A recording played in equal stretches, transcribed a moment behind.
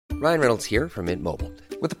Ryan Reynolds here from Mint Mobile.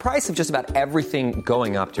 With the price of just about everything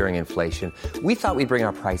going up during inflation, we thought we'd bring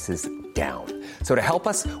our prices down. So to help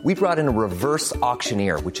us, we brought in a reverse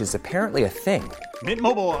auctioneer, which is apparently a thing. Mint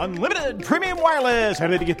Mobile Unlimited Premium Wireless. How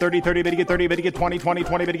to get 30, 30, bit to get 30, bit to get 20, 20,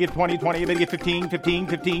 20, bit to get 20, 20, bit to get 15, 15,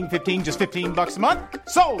 15, 15, just $15 a month?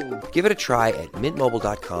 Sold! Give it a try at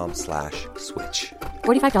mintmobile.com/switch.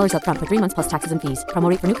 $45 up front for 3 months plus taxes and fees. Promo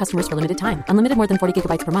rate for new customers for limited time. Unlimited more than 40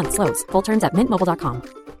 gigabytes per month. Slows full terms at mintmobile.com.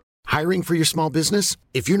 Hiring for your small business?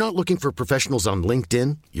 If you're not looking for professionals on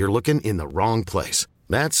LinkedIn, you're looking in the wrong place.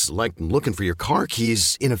 That's like looking for your car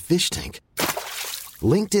keys in a fish tank.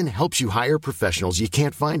 LinkedIn helps you hire professionals you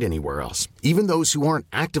can't find anywhere else, even those who aren't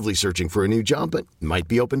actively searching for a new job but might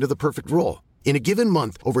be open to the perfect role. In a given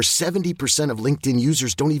month, over 70% of LinkedIn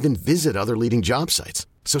users don't even visit other leading job sites.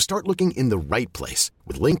 So start looking in the right place.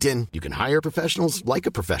 With LinkedIn, you can hire professionals like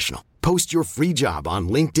a professional. Post your free job on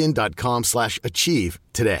linkedin.com/achieve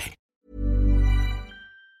today.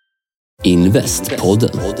 Investpodden.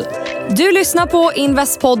 Du lyssnar på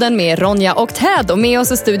Investpodden med Ronja och Ted, och med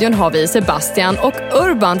oss i studion har vi Sebastian och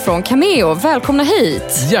Urban från Cameo. Välkomna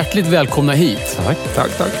hit. Hjärtligt välkomna hit.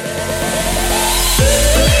 Tack.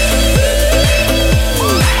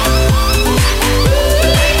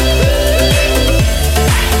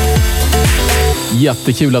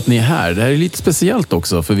 Jättekul att ni är här. Det här är lite speciellt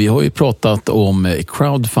också, för vi har ju pratat om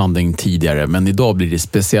crowdfunding tidigare, men idag blir det ett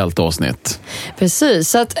speciellt avsnitt. Precis,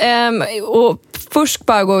 så att, och först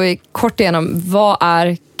bara går vi kort igenom, vad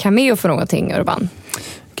är Cameo för någonting, Urban?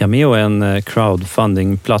 Cameo är en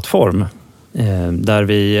crowdfunding-plattform där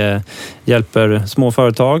vi hjälper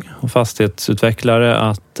småföretag och fastighetsutvecklare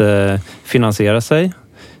att finansiera sig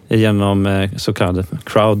genom så kallad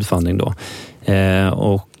crowdfunding då.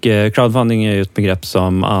 Och crowdfunding är ju ett begrepp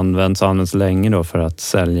som används länge då för att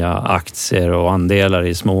sälja aktier och andelar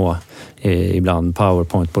i små, ibland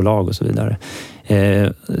PowerPoint-bolag och så vidare.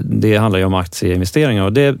 Det handlar ju om aktieinvesteringar,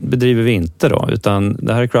 och det bedriver vi inte då, utan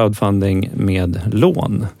det här är crowdfunding med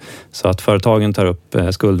lån. Så att företagen tar upp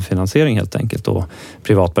skuldfinansiering helt enkelt, och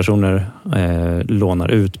privatpersoner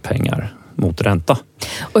lånar ut pengar mot ränta.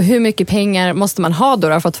 Och hur mycket pengar måste man ha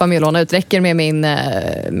då för att få med och låna ut? Räcker med min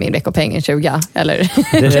veckopeng 20? Eller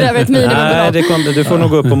kräver ett minimumbelopp? Nej, du får nog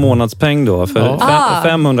gå upp på månadspeng då. För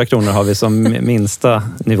 500 kronor har vi som minsta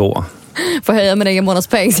nivå. Får höja min egen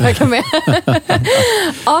månadspeng så jag kan med.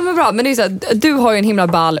 Ja, men bra. Men det är så här, du har ju en himla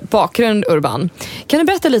ball bakgrund, Urban. Kan du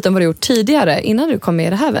berätta lite om vad du gjort tidigare innan du kom med i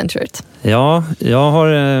det här venturet? Ja, jag har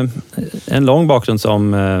en lång bakgrund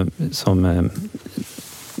som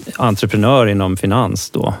entreprenör inom finans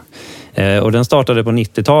då. Och den startade på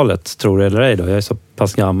 90-talet, tror det eller ej då. Jag är så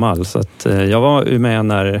pass gammal, så att jag var med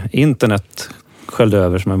när internet sköljde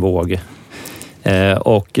över som en våg.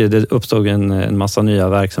 Och det uppstod en massa nya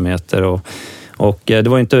verksamheter, och det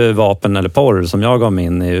var inte vapen eller porr som jag gav mig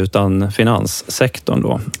in i, utan finanssektorn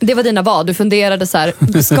då. Det var dina vad? Du funderade så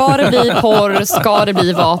här, ska det bli porr, ska det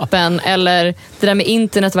bli vapen, eller det där med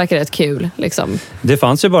internet verkar rätt kul liksom? Det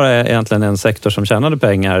fanns ju bara egentligen en sektor som tjänade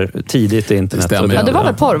pengar tidigt i internet. Det stämmer, ja, det var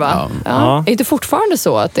väl porr, va? Ja. Är inte fortfarande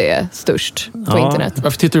så att det är störst på internet?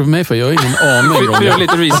 Varför tittar du på mig för? Jag har ingen aning. Får göra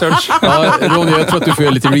lite research. Ja, Ronja, jag tror att du får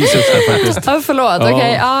göra lite research här faktiskt. Ja, förlåt.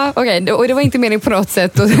 Okej. Och det var inte meningen på något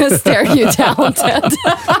sätt att stare you down.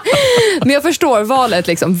 Men jag förstår valet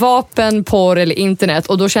liksom, vapen, porr eller internet,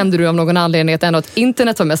 och då kände du av någon anledning att ändå att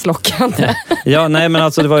internet var mest lockande. Ja, nej, men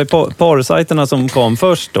alltså det var ju porrsajterna som kom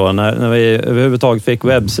först då, när vi överhuvudtaget fick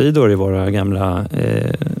webbsidor i våra gamla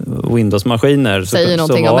Windows-maskiner. Säger så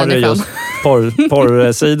någonting var om det människan. just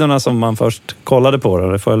porrsidorna som man först kollade på,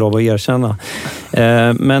 det får jag lov att erkänna.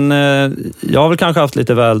 Men jag har väl kanske haft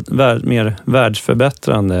lite mer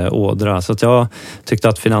världsförbättrande ådra, så att jag tyckte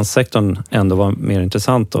att finanssektorn ändå var mer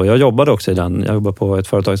intressant. Och jag jobbade också i den. Jag jobbade på ett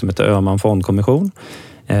företag som heter Öhman Fondkommission,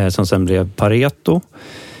 som sen blev Pareto.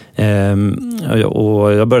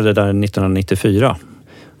 Och jag började där 1994.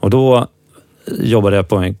 Och då jobbade jag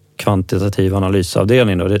på en kvantitativ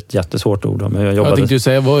analysavdelning då. Det är ett jättesvårt ord. Men jag tänkte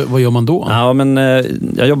säga, vad gör man då? Ja, men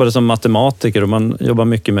jag jobbade som matematiker, och man jobbar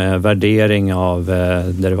mycket med värdering av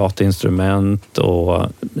derivatinstrument, och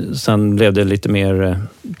sen blev det lite mer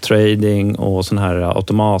trading och sån här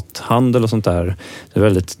automathandel och sånt där. Det är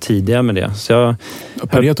väldigt tidiga med det. Så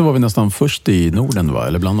Pareto var vi nästan först i Norden, va?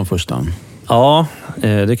 Eller bland de första? Ja,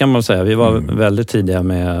 det kan man säga. Vi var väldigt tidiga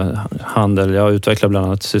med handel. Jag utvecklade bland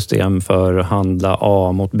annat ett system för att handla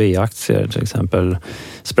A mot B-aktier. Till exempel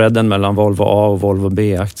spreaden mellan Volvo A och Volvo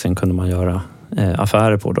B-aktien kunde man göra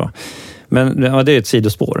affärer på då. Men ja, det är ett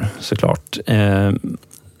sidospår såklart.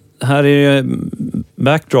 Här är ju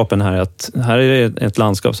backdropen här att här är det ett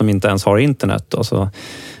landskap som inte ens har internet. Alltså,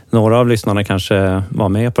 Några av lyssnarna kanske var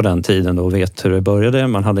med på den tiden och vet hur det började.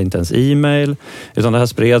 Man hade inte ens e-mail, utan det här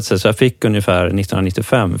spred sig. Så jag fick ungefär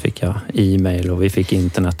 1995 fick jag e-mail och vi fick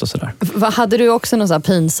internet och sådär. Hade du också någon så här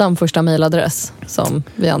pinsam första mailadress som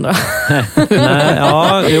vi andra?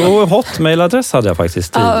 Nej, hotmailadress hade jag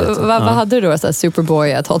faktiskt tidigt. Vad hade du då? Så här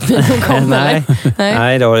superboy@hotmail.com?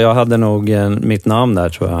 Nej, jag hade nog mitt namn där,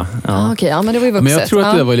 tror jag. Ja. Okej, men det var ju vuxet. Men jag tror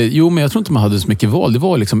att det var men jag tror inte man hade så mycket val. Det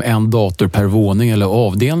var liksom en dator per våning eller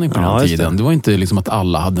avdelning på den tiden. Det var inte liksom att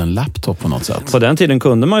alla hade en laptop på något sätt. På den tiden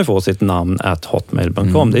kunde man ju få sitt namn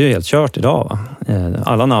 @hotmail.com. Det är ju helt kört idag, va?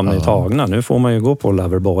 Alla namn är tagna. Nu får man ju gå på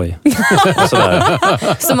Loverboy. Och sådär.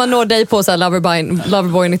 Så man når dig på så här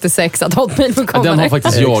Loverboy96@hotmail.com. Den har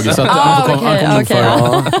faktiskt jag. Så att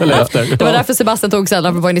eller efter. Det var därför Sebastian tog så här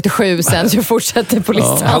Loverboy97 sen, så jag fortsätter på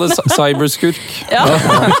listan. Jag hade cyberskurk.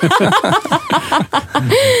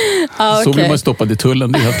 Så blir man stoppad i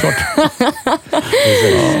tullen, det är helt klart.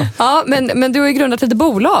 Ja, men du har ju grundat ett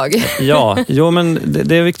bolag. Men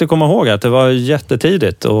det är viktigt att komma ihåg att det var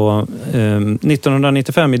jättetidigt. Och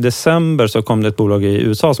 1995 i december så kom det ett bolag i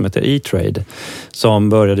USA som heter E-Trade som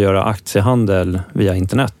började göra aktiehandel via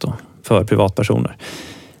internet då, för privatpersoner.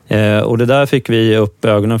 Och det där fick vi upp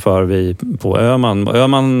ögonen för på Öhman.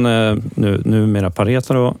 Öhman, numera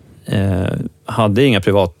Pareto då, hade inga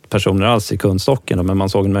privatpersoner alls i kundstocken då, men man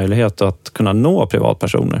såg en möjlighet att kunna nå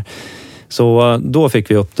privatpersoner. Så då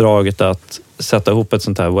fick vi uppdraget att sätta ihop ett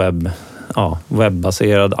sånt här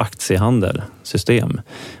webbaserad aktiehandelssystem.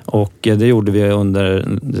 Och det gjorde vi under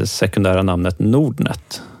det sekundära namnet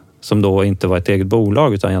Nordnet, som då inte var ett eget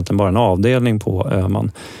bolag utan egentligen bara en avdelning på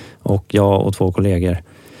Öhman. Och jag och 2 kollegor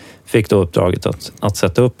fick då uppdraget att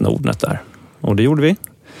sätta upp Nordnet där. Och det gjorde vi.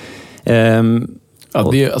 Det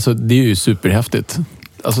är ju superhäftigt.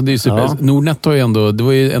 Alltså det är super. Ja. Nordnet var ju ändå, det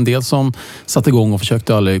var ju en del som satte igång och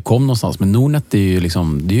försökte aldrig komma någonstans, men Nordnet är ju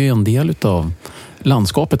liksom, det är ju en del utav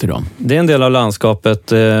landskapet idag. Det är en del av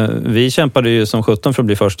landskapet. Vi kämpade ju som 17 för att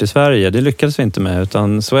bli först i Sverige. Det lyckades vi inte med,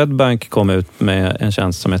 utan Swedbank kom ut med en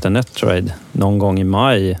tjänst som heter NetTrade någon gång i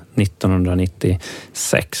maj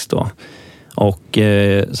 1996 då. Och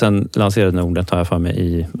sen lanserade Nordnet, har jag för mig,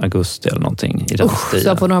 i augusti eller någonting i den stilen.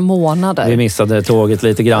 Så på några månader. Vi missade tåget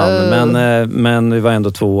lite grann, men vi var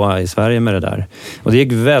ändå 2 i Sverige med det där. Och det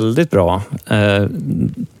gick väldigt bra.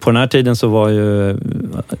 På den här tiden så var ju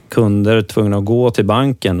kunder tvungna att gå till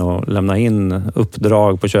banken och lämna in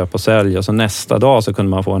uppdrag på köp och sälj. Och så nästa dag så kunde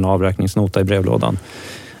man få en avräkningsnota i brevlådan.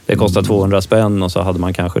 Det kostade 200 spänn och så hade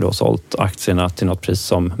man kanske då sålt aktierna till något pris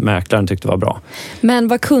som mäklaren tyckte var bra. Men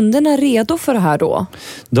var kunderna redo för det här då?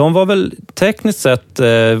 De var väl tekniskt sett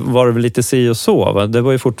var det väl lite si och så. Va? Det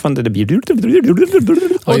var ju fortfarande... Och de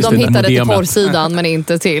hittade till porrsidan men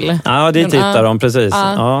inte till... Ja, dit hittade de, precis.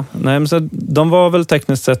 Ja, nej, men så de var väl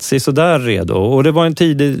tekniskt sett si så där redo. Och det var en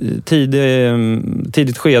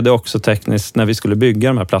tidigt skede också tekniskt när vi skulle bygga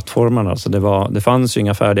de här plattformarna. Så det fanns ju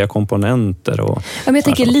inga färdiga komponenter. Och, men jag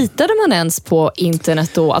tänker, litade man ens på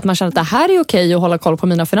internet då? Att man kände att det här är okej att hålla koll på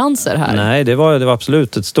mina finanser här? Nej, det var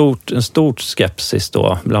absolut en stort skepsis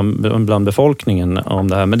då bland befolkningen om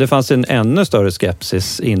det här. Men det fanns en ännu större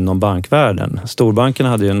skepsis inom bankvärlden. Storbankerna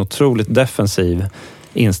hade ju en otroligt defensiv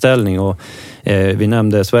inställning och vi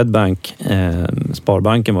nämnde Swedbank,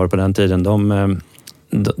 Sparbanken var det på den tiden.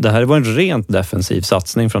 Det här var en rent defensiv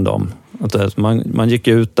satsning från dem. Att man gick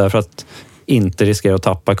ut där för att inte riskera att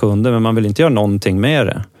tappa kunder, men man vill inte göra någonting med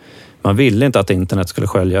det. Man ville inte att internet skulle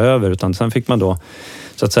skölja över, utan sen fick man då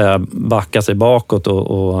så att säga backa sig bakåt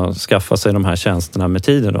och skaffa sig de här tjänsterna med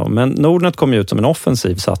tiden då. Men Nordnet kom ju ut som en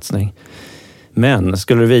offensiv satsning. Men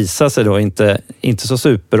skulle det visa sig då inte så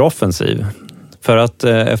superoffensiv. För att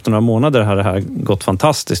efter några månader hade det här gått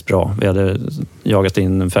fantastiskt bra. Vi hade jagat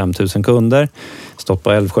in 5000 kunder, stått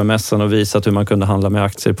på Älvsjömässan och visat hur man kunde handla med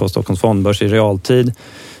aktier på Stockholms fondbörs i realtid.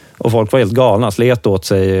 Och folk var helt galna, slet åt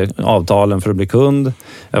sig avtalen för att bli kund,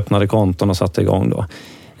 öppnade konton och satte igång då.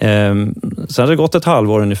 Sen hade det gått ett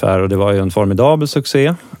halvår ungefär och det var ju en formidabel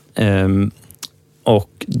succé.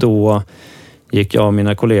 Och då gick jag och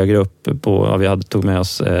mina kollegor upp på, vi tog med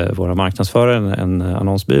oss våra marknadsförare, en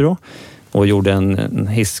annonsbyrå, och gjorde en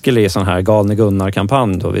hiskelig sån här Galne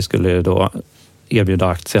Gunnar-kampanj då. Vi skulle då erbjuda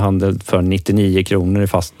aktiehandel för 99 kronor i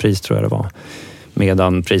fast pris, tror jag det var.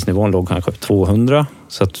 Medan prisnivån låg kanske 200.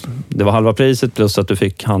 Så att det var halva priset plus att du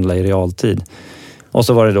fick handla i realtid. Och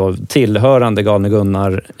så var det då tillhörande Galne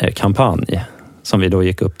Gunnar-kampanj som vi då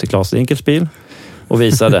gick upp till Claes Dinkelspiel och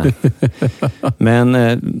visade. Men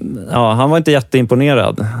han var inte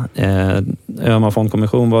jätteimponerad. Öhman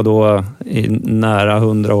fondkommission var då nära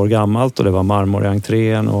 100 år gammalt och det var marmor i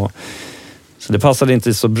entrén och Så det passade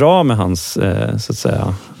inte så bra med hans så att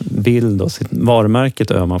säga, bild och sitt varumärke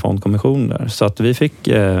till Öhman Fondkommission där. Så att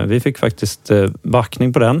vi fick faktiskt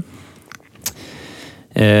backning på den.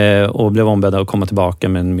 Och blev ombedda att komma tillbaka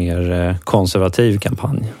med en mer konservativ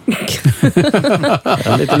kampanj.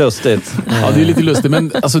 Lite lustigt. Ja, det är lite lustigt,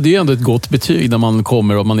 men alltså, det är ändå ett gott betyg när man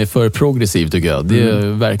kommer och man är för progressiv, tycker jag. Det är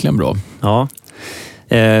verkligen bra. Ja.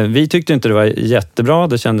 Vi tyckte inte det var jättebra.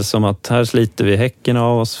 Det kändes som att här sliter vi häcken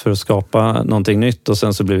av oss för att skapa någonting nytt och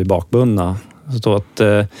sen så blir vi bakbundna. Så att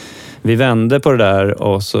vi vände på det där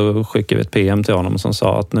och så skickade vi ett PM till honom som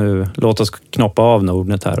sa att nu låt oss knoppa av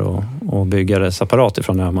Nordnet här och bygga det separat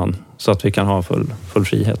ifrån Öhman så att vi kan ha full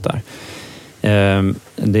frihet där.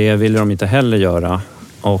 Det ville de inte heller göra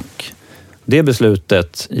och det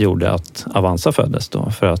beslutet gjorde att Avanza föddes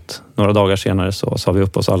då, för att några dagar senare så sa vi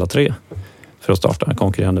upp oss alla 3 för att starta en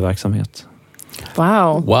konkurrerande verksamhet.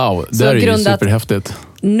 Wow, det är ju superhäftigt.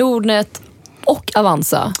 Nordnet och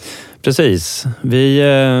Avanza. Precis. Vi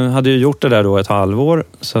hade ju gjort det där då ett halvår,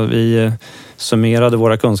 så vi summerade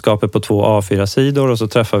våra kunskaper på 2 A4-sidor och så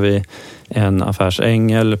träffade vi en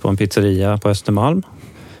affärsängel på en pizzeria på Östermalm.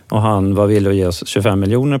 Och han var villig att ge oss 25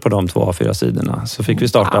 miljoner på de 2 A4-sidorna. Så fick vi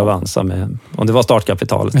starta Avanza med, och det var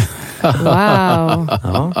startkapitalet. Wow.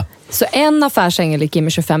 Ja. Så en affärsängel gick in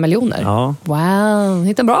med 25 miljoner? Ja. Wow,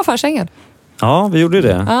 hittade en bra affärsängel. Ja, vi gjorde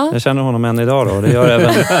det. Ja. Jag känner honom än idag då. Det gör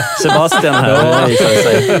även Sebastian här.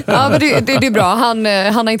 Ja, men det är bra.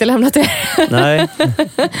 Han har inte lämnat det. Nej.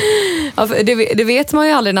 Ja, det vet man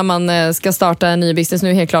ju aldrig när man ska starta en ny business.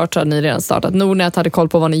 Nu helt klart har ni redan startat. Nordnet hade koll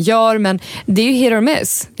på vad ni gör, men det är ju hit or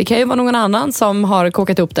miss. Det kan ju vara någon annan som har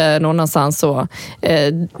kokat upp det någonstans och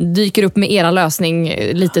dyker upp med era lösning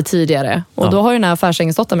lite tidigare. Och då har ju den här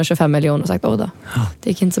affärsängeln stått där med 25 miljoner och sagt, det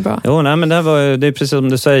gick inte så bra. Jo, nej, men det är precis som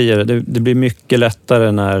du säger. Det blir mycket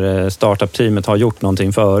lättare när startup-teamet har gjort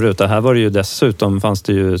någonting förut. Det här var det ju dessutom, fanns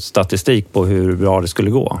det ju statistik på hur bra det skulle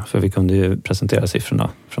gå. För vi kunde ju presentera siffrorna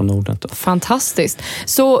från Nordnet. Fantastiskt.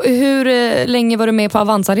 Så hur länge var du med på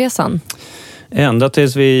Avanza-resan? Ända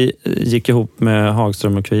tills vi gick ihop med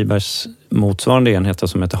Hagström och Kvibergs motsvarande enheter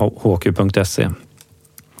som heter HQ.se.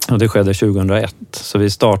 Och det skedde 2001. Så vi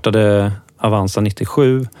startade Avanza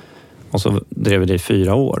 97 och så drev vi det i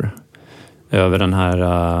 4 år. Över den här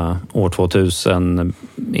år 2000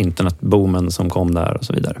 internetboomen som kom där och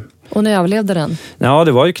så vidare. Och ni överlevde den? Ja,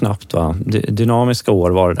 det var ju knappt va. Dynamiska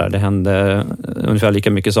år var det där. Det hände ungefär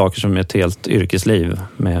lika mycket saker som ett helt yrkesliv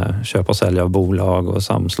med köp och sälja av bolag och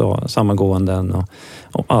samgåenden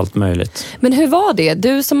och allt möjligt. Men hur var det?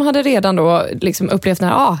 Du som hade redan då liksom upplevt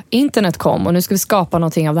när internet kom och nu ska vi skapa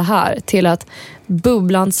någonting av det här, till att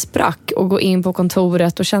bubblan sprack och gå in på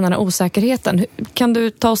kontoret och känna den osäkerheten. Kan du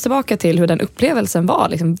ta oss tillbaka till hur den upplevelsen var,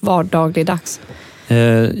 liksom vardagligdags?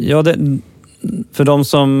 För de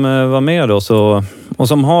som var med då och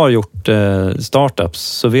som har gjort startups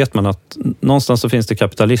så vet man att någonstans så finns det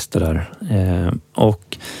kapitalister där.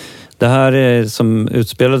 Och det här som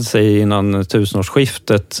utspelade sig innan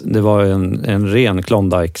tusenårsskiftet, det var en ren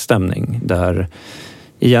Klondike-stämning där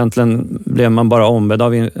egentligen blev man bara ombedd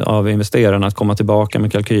av investerarna att komma tillbaka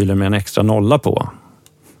med kalkyler med en extra nolla på.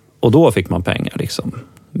 Och då fick man pengar liksom.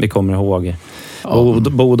 Vi kommer ihåg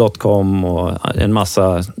Bo.com och en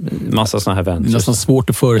massa såna här ventures. Det är nästan svårt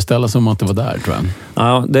att föreställa sig om man inte var där, tror jag.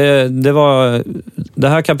 Ja, det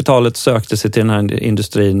här kapitalet sökte sig till den här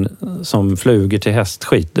industrin som fluger till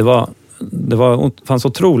hästskit. Det fanns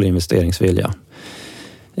otrolig investeringsvilja.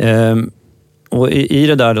 Och i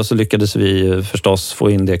det där då så lyckades vi förstås få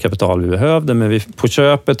in det kapital vi behövde, men på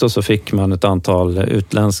köpet och så fick man ett antal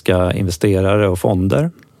utländska investerare och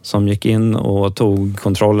fonder som gick in och tog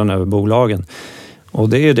kontrollen över bolagen. Och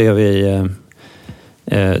det är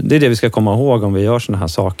det vi ska komma ihåg om vi gör såna här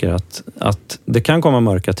saker, att det kan komma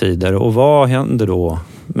mörka tider. Och vad händer då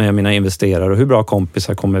med mina investerare och hur bra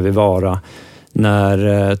kompisar kommer vi vara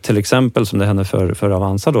när till exempel som det hände för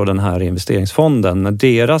Avanza då, den här investeringsfonden, när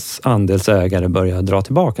deras andelsägare börjar dra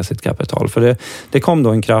tillbaka sitt kapital. För det kom då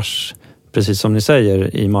en krasch, precis som ni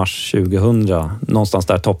säger, i mars 2000. Någonstans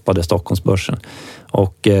där toppade Stockholmsbörsen.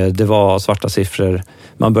 Och det var svarta siffror.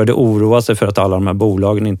 Man började oroa sig för att alla de här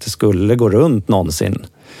bolagen inte skulle gå runt någonsin.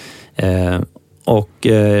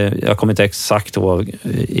 Jag kommer inte exakt ihåg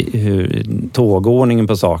hur tågordningen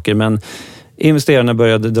på saker, men investerarna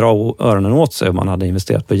började dra öronen åt sig och man hade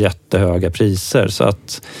investerat på jättehöga priser. Så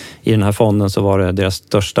att i den här fonden så var det deras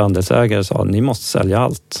största andelsägare sa ni måste sälja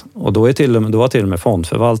allt. Och då var till och med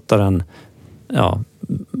fondförvaltaren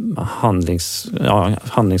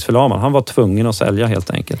handlingsförlamad. Han var tvungen att sälja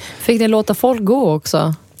helt enkelt. Fick ni låta folk gå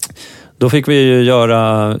också? Då fick vi ju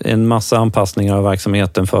göra en massa anpassningar av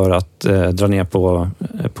verksamheten för att dra ner på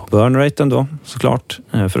burn-raten då, såklart.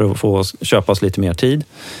 För att få köpa oss lite mer tid.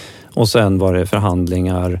 Och sen var det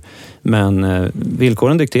förhandlingar. Men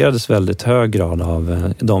villkoren dikterades väldigt hög grad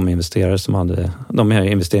av de investerare som hade de här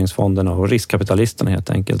investeringsfonderna och riskkapitalisterna helt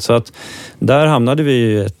enkelt. Så att där hamnade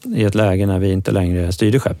vi i ett läge när vi inte längre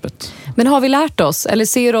styrde skeppet. Men har vi lärt oss eller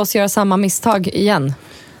ser oss göra samma misstag igen?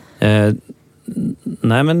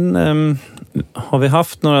 Nej, men har vi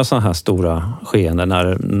haft några sådana här stora skeenden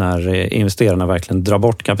när investerarna verkligen drar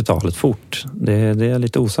bort kapitalet fort? Det är jag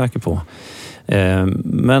lite osäker på.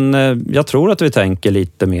 Men jag tror att vi tänker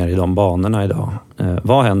lite mer i de banorna idag.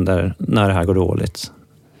 Vad händer när det här går dåligt?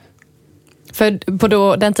 För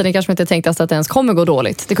på den tiden kanske man inte tänkte att det ens kommer gå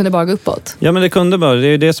dåligt. Det kunde bara gå uppåt. Ja, men det kunde bara. Det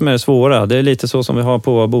är det som är det svåra. Det är lite så som vi har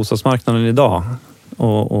på bostadsmarknaden idag.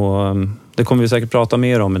 Och det kommer vi säkert prata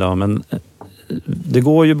mer om idag. Men det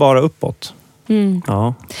går ju bara uppåt. Mm.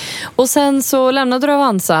 Ja. Och sen så lämnade du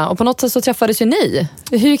Avanza och på något sätt så träffades ju ni.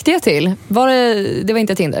 Hur gick det till? Det var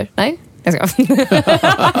inte Tinder? Nej? Jag ska.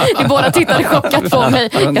 Vi båda tittade chockat på mig.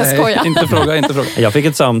 Jag skojar. Inte fråga. Jag fick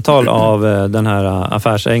ett samtal av den här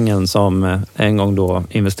affärsängeln som en gång då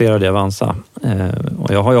investerade i Avanza.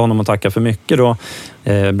 Och jag har ju honom att tacka för mycket då.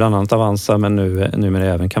 Bland annat Avanza men numera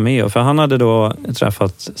även Cameo. För han hade då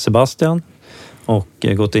träffat Sebastian och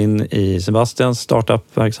gått in i Sebastians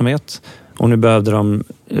startup-verksamhet. Och nu behövde de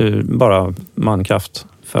bara mankraft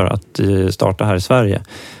för att starta här i Sverige.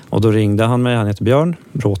 Och då ringde han mig, han heter Björn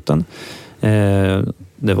Bråten.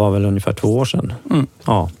 Det var väl ungefär 2 år sedan. Mm.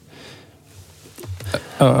 Ja.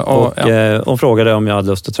 Och frågade om jag hade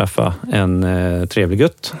lust att träffa en trevlig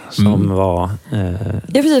gutt som var...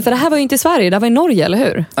 Ja, precis, för det här var ju inte i Sverige, det här var i Norge, eller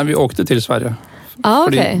hur? Nej, vi åkte till Sverige.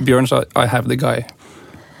 Okay. Björn sa, I have the guy.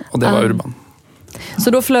 Och det var Urban.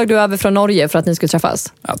 Så då flög du över från Norge för att ni skulle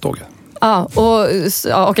träffas? Ja, tåget.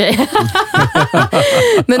 Okej.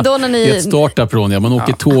 Men då när ni... Det är ett startup, Ronja. Man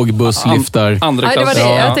åker tåg, buss, liftar. Andra klass. Det var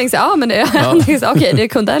det. Jag tänkte, okej, det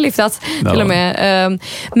kunde ha liftats till och med.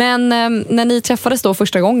 Men när ni träffades då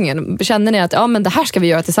första gången, kände ni att men det här ska vi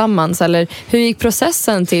göra tillsammans? Eller hur gick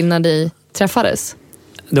processen till när ni träffades?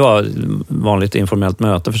 Det var ett vanligt informellt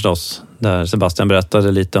möte förstås. Där Sebastian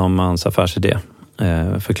berättade lite om hans affärsidé.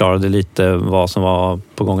 Förklarade lite vad som var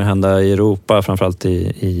på gång att hända i Europa, framförallt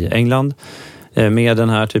i England med den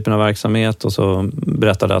här typen av verksamhet, och så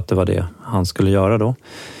berättade att det var det han skulle göra då.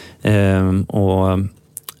 Och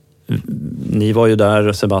ni var ju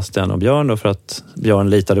där, Sebastian och Björn, då, för att Björn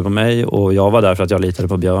litade på mig och jag var där för att jag litade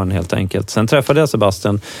på Björn helt enkelt. Sen träffade jag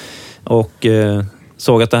Sebastian och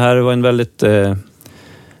såg att det här var en väldigt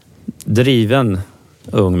driven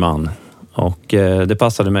ung man. Och det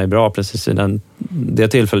passade mig bra precis i det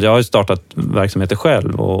tillfället. Jag har ju startat verksamheter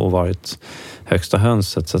själv och varit högsta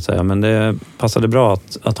hönset så att säga. Men det passade bra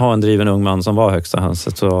att ha en driven ung man som var högsta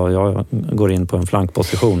hönset. Så jag går in på en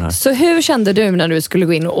flankposition här. Så hur kände du när du skulle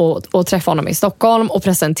gå in och träffa honom i Stockholm och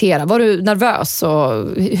presentera? Var du nervös? Och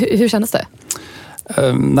hur kändes det?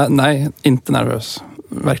 Nej, inte nervös.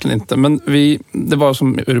 Verkligen inte. Men det var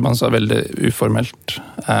som Urban sa väldigt uformellt.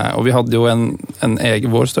 Och vi hade ju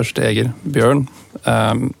vår största ägare, Björn,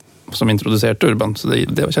 som introducerade Urban. Så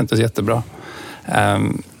det kändes jättebra.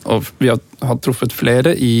 Och vi har truffat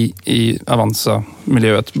flera i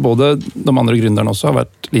Avanza-miljöet. Både de andra grundarna också har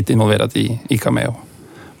varit lite involverade i Cameo.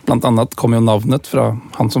 Bland annat kom ju namnet från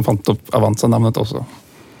han som fann upp Avanza-namnet också.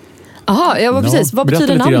 Aha, ja, precis. Vad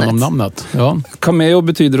betyder namnet? Om namnet? Ja. Cameo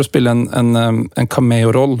betyder att spela en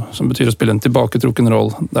cameo-roll, som betyder att spela en tillbakatrucken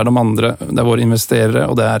roll där våra investerare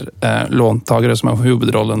och där låntagare som är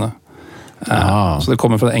huvudrollerna. Så det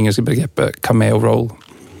kommer från det engelska begreppet cameo-roll.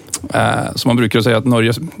 Så man brukar säga att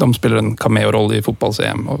Norge, de spelar en cameo-roll i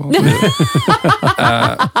fotbolls-EM.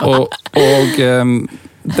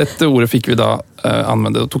 Detta ordet fick vi då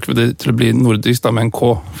använda och tog vi det till att bli nordiskt med en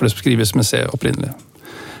K, för det skrivs med C upprinnligt.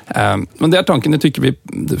 Men det är tanken, det tycker vi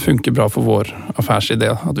det funkar bra för vår affärsidé.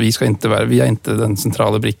 Att vi är inte den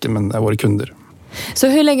centrala bricken, men det är våra kunder. Så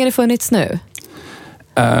hur länge har det funnits nu?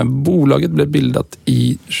 Bolaget blev bildat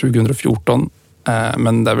i 2014.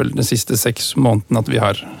 Men det är väl de sista 6 månaderna att vi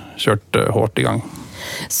har kört hårt igång.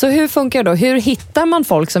 Så hur funkar det då? Hur hittar man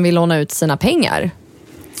folk som vill låna ut sina pengar?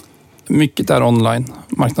 Mycket är online,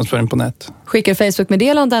 marknadsföring på nät. Skickar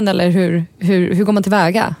Facebook-meddelanden eller hur går man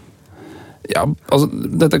tillväga? Ja, alltså,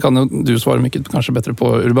 detta kan du svara mycket kanske bättre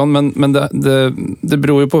på, Urban, men det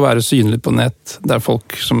beror ju på att vara synligt på nät där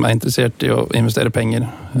folk som är intresserade i att investera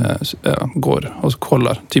pengar går och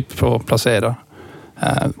kollar, typ på placera,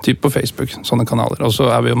 typ på Facebook, sådana kanaler. Och så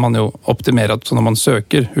är man ju optimerat så när man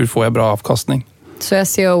söker, hur får jag bra avkastning? Så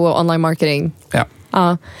SEO och online marketing? Ja.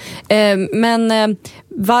 Ja. Men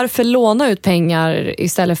varför låna ut pengar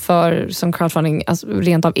istället för som crowdfunding, alltså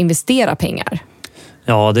rent av investera pengar?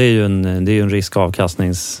 Ja, det är ju en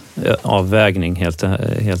risk-avkastningsavvägning helt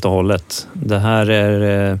och hållet. Det här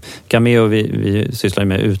är Cameo, vi sysslar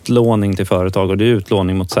med utlåning till företag och det är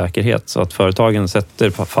utlåning mot säkerhet. Så att företagen sätter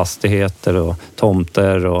fastigheter och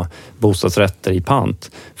tomter och bostadsrätter i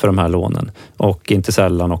pant för de här lånen. Och inte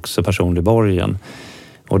sällan också personlig borgen.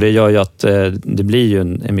 Och det gör ju att det blir ju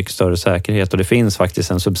en mycket större säkerhet och det finns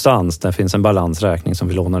faktiskt en substans, det finns en balansräkning som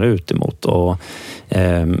vi lånar ut emot. Och,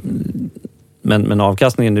 men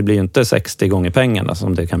avkastningen det blir ju inte 60 gånger pengarna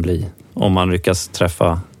som det kan bli om man lyckas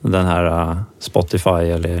träffa den här Spotify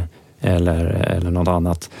eller något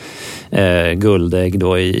annat guldägg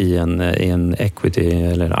då i en equity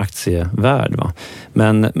eller aktievärld. Va?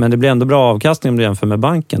 Men det blir ändå bra avkastning om du jämför med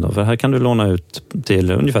banken då, för här kan du låna ut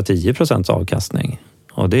till ungefär 10% avkastning.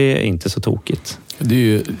 Och det är inte så tokigt. Det är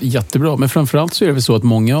ju jättebra, men framförallt så är det väl så att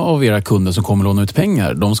många av era kunder som kommer låna ut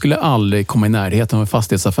pengar, de skulle aldrig komma i närheten av en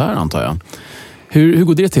fastighetsaffär antar jag. Hur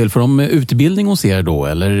går det till? Får de utbildning hos er då?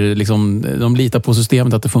 Eller liksom, de litar på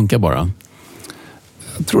systemet att det funkar bara?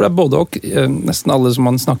 Jag tror att både och nästan alla som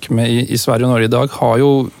man snackar med i Sverige och Norge idag har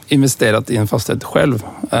ju investerat i en fastighet själv.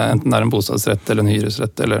 Enten det är en bostadsrätt eller en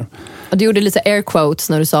hyresrätt. Eller... Och du gjorde lite air quotes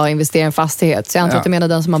när du sa investera i en fastighet. Så jag antar att du menar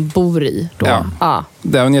den som man bor i då. Ja.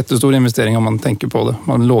 Det är en jättestor investering om man tänker på det.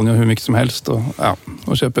 Man lånar ju hur mycket som helst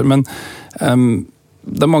och köper. Men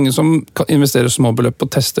det är många som investerar små belopp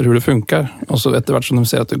och testar hur det funkar. Och så efterhvert som de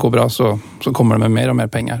ser att det går bra så kommer de med mer och mer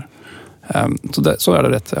pengar. Så är det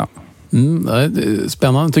rätt, ja.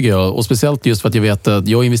 Spännande tycker jag, och speciellt just för att jag vet att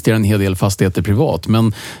jag investerar en hel del fastigheter privat,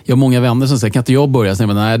 men jag har många vänner som säger, kan inte jag börja? Så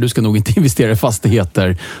nej, du ska nog inte investera i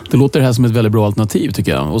fastigheter. Det låter det här som ett väldigt bra alternativ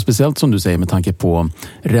tycker jag, och speciellt som du säger med tanke på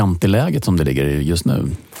ränteläget som det ligger just nu.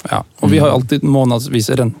 Ja, och vi har alltid månadsvis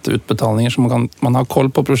ränteutbetalningar så man har koll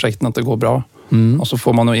på projekten att det går bra. Och så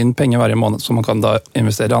får man nog in pengar varje månad som man kan då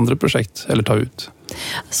investera i andra projekt eller ta ut.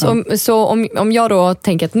 Så om jag då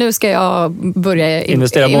tänker att nu ska jag börja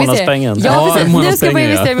investera månadspengen. Ja, precis. Nu ska jag börja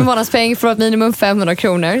investera min månadspeng för att minimum 500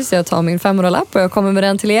 kronor. Så jag tar min 500-lapp och jag kommer med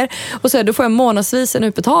den till er. Och så då får jag månadsvis en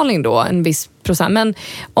utbetalning då, en viss procent. Men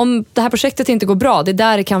om det här projektet inte går bra, det är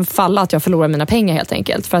där det kan falla att jag förlorar mina pengar helt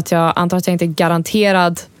enkelt. För att jag antar att jag inte är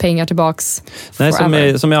garanterad pengar tillbaks.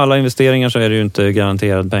 Nej, som i alla investeringar så är det ju inte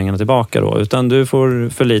garanterad pengarna tillbaka då. Utan du får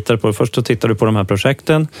förlita dig på, först så tittar du på de här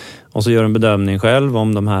projekten och så gör en bedömning själv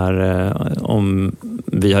om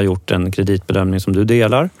vi har gjort en kreditbedömning som du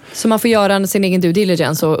delar. Så man får göra sin egen due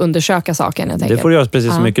diligence och undersöka saken helt enkelt? Det får du göra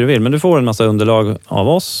precis så mycket du vill, men du får en massa underlag av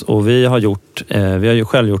oss och vi har ju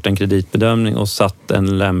själv gjort en kreditbedömning och satt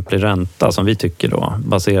en lämplig ränta som vi tycker då,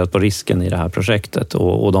 baserat på risken i det här projektet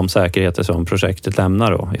och de säkerheter som projektet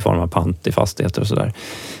lämnar då, i form av pant i fastigheter och sådär.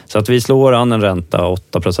 Så att vi slår an en ränta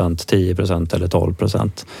 8%, 10% eller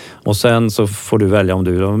 12%. Och sen så får du välja om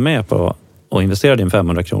du vill vara med på och investera din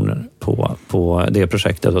 500 kronor på det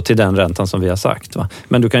projektet då, till den räntan som vi har sagt. Va?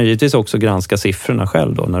 Men du kan givetvis också granska siffrorna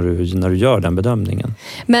själv då, när du gör den bedömningen.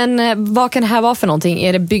 Men vad kan det här vara för någonting?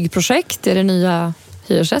 Är det byggprojekt? Är det nya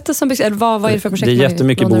hyresrätter som byggs? Eller vad är det för projekt? Det är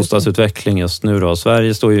jättemycket bostadsutveckling just nu då.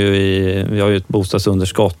 Sverige står ju vi har ju ett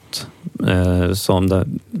bostadsunderskott som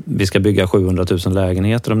vi ska bygga 700 000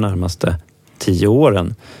 lägenheter de närmaste 10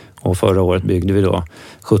 åren. Och förra året byggde vi då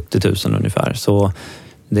 70 000 ungefär. Så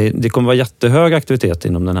det kommer vara jättehög aktivitet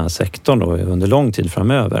inom den här sektorn då, under lång tid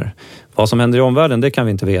framöver. Vad som händer i omvärlden, det kan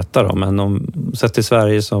vi inte veta då, men sett till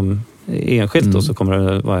Sverige som enskilt då, så kommer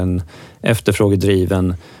det vara en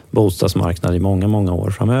efterfrågedriven bostadsmarknad i många, många år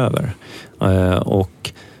framöver.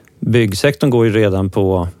 Och byggsektorn går ju redan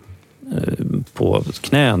på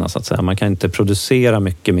knäna så att säga. Man kan inte producera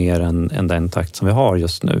mycket mer än den takt som vi har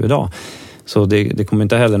just nu idag. Så det kommer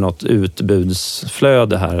inte heller något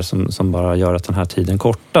utbudsflöde här som bara gör att den här tiden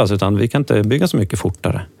kortas, utan vi kan inte bygga så mycket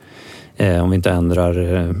fortare om vi inte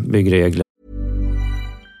ändrar byggregler.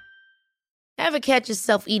 Ever catch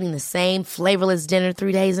yourself eating the same flavorless dinner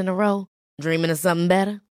 3 days in a row? Dreaming of something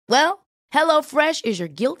better? Well, HelloFresh is your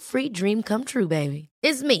guilt-free dream come true, baby.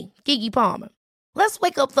 It's me, Keke Palmer. Let's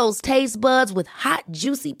wake up those taste buds with hot,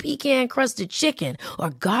 juicy pecan-crusted chicken or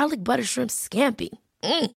garlic butter shrimp scampi.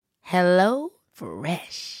 Hello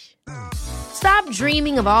Fresh. Stop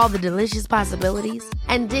dreaming of all the delicious possibilities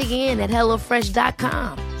and dig in at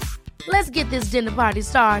HelloFresh.com. Let's get this dinner party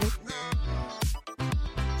started.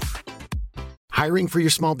 Hiring for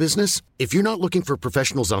your small business? If you're not looking for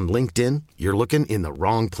professionals on LinkedIn, you're looking in the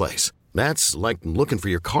wrong place. That's like looking for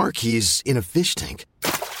your car keys in a fish tank.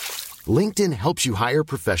 LinkedIn helps you hire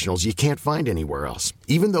professionals you can't find anywhere else,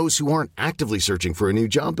 even those who aren't actively searching for a new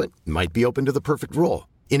job but might be open to the perfect role.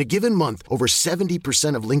 In a given month, over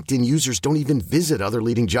 70% of LinkedIn users don't even visit other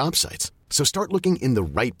leading job sites. So start looking in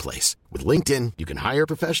the right place. With LinkedIn, you can hire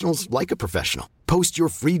professionals like a professional. Post your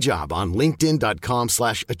free job on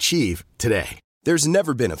linkedin.com/achieve today. There's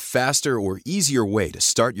never been a faster or easier way to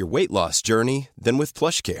start your weight loss journey than with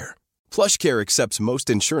PlushCare. PlushCare accepts most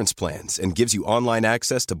insurance plans and gives you online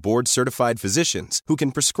access to board-certified physicians who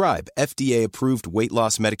can prescribe FDA-approved weight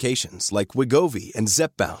loss medications like Wegovy and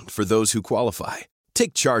Zepbound for those who qualify.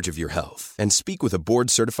 Take charge of your health and speak with a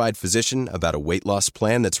board-certified physician about a weight loss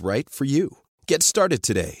plan that's right for you. Get started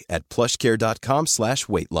today at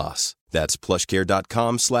plushcare.com/weightloss. That's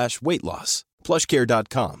plushcare.com/weightloss.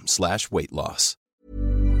 plushcare.com/weightloss.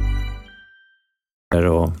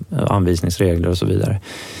 Och anvisningsregler och så vidare.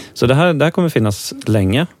 Så det här kommer finnas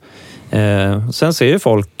länge. Sen ser ju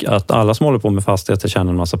folk att alla som håller på med fastigheter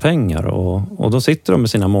tjänar en massa pengar och då sitter de med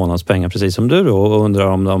sina månadspengar precis som du då och undrar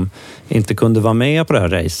om de inte kunde vara med på det här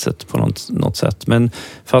racet på något sätt. Men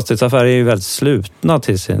fastighetsaffärer är ju väldigt slutna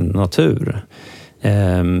till sin natur.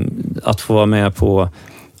 Att få vara med på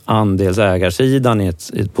andelsägarsidan i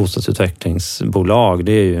ett bostadsutvecklingsbolag,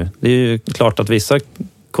 det är ju klart att vissa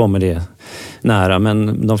kommer det nära,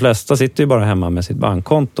 men de flesta sitter ju bara hemma med sitt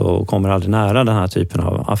bankkonto och kommer aldrig nära den här typen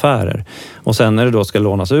av affärer. Och sen när det då ska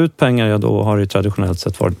lånas ut pengar, ja då har det ju traditionellt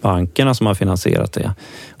sett varit bankerna som har finansierat det.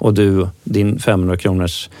 Och din 500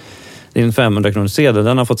 kronors sedel,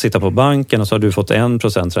 den har fått sitta på banken och så har du fått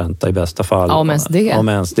 1% ränta i bästa fall. Ja, om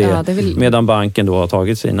ens det. Ja, medan banken då har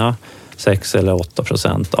tagit sina 6 eller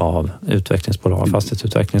 8% av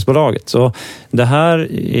fastighetsutvecklingsbolaget. Så det här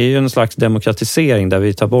är ju en slags demokratisering där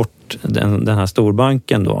vi tar bort den här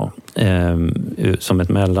storbanken då som ett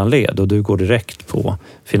mellanled och du går direkt på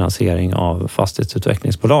finansiering av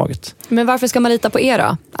fastighetsutvecklingsbolaget. Men varför ska man lita på er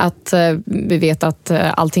då? Att vi vet att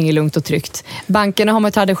allting är lugnt och tryggt. Bankerna har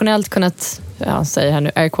man traditionellt kunnat, jag säger här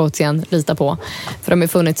nu air quotes igen, lita på. För de har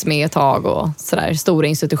funnits med ett tag och sådär, stora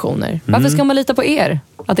institutioner. Varför ska man lita på er?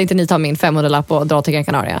 Att inte ni tar min 500-lapp och drar till Gran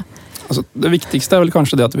Canaria? Alltså, det viktigaste är väl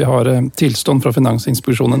kanske det att vi har tillstånd från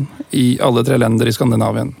Finansinspektionen i alla 3 länder i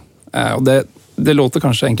Skandinavien. Och det låter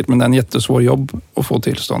kanske enkelt, men det är en jättesvår jobb att få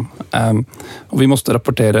tillstånd. Och vi måste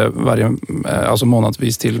rapportera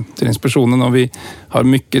månadsvis till inspektionen och vi har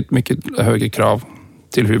mycket, mycket högre krav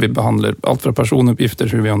till hur vi behandlar allt från personuppgifter,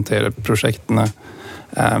 hur vi hanterar projekten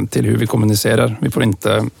till hur vi kommunicerar. Vi får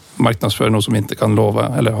inte marknadsföra något som vi inte kan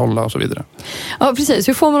lova eller hålla och så vidare. Ja, precis.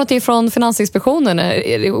 Hur får man något från Finansinspektionen?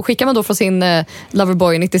 Skickar man då från sin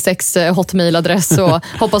Loverboy96 hotmail-adress och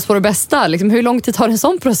hoppas på det bästa? Liksom, hur lång tid tar en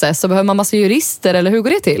sån process? Och behöver man massa jurister eller hur går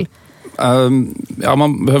det till?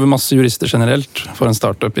 Man behöver massa jurister generellt för en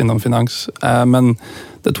startup inom finans. Men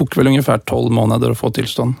det tog väl ungefär 12 månader att få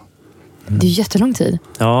tillstånd. Det är jättelång tid.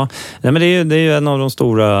 Ja, men det är ju en av de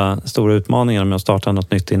stora utmaningarna med att starta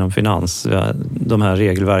något nytt inom finans. De här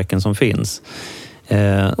regelverken som finns.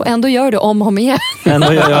 Och ändå gör det om och om igen.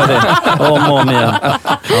 Ändå gör jag det om och om igen.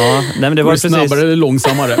 Ja, men det var precis... snabbare eller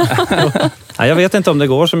långsammare? Ja, jag vet inte om det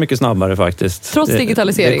går så mycket snabbare faktiskt. Trots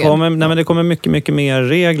digitaliseringen? Det kommer mycket, mycket mer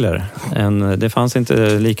regler. Det fanns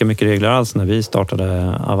inte lika mycket regler alls när vi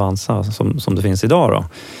startade Avanza som det finns idag då.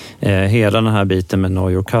 Hela den här biten med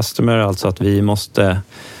Know Your Customer, alltså att vi måste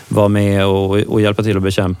vara med och hjälpa till att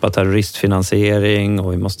bekämpa terroristfinansiering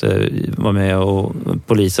och vi måste vara med och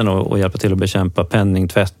polisen och hjälpa till att bekämpa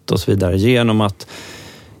penningtvätt och så vidare genom att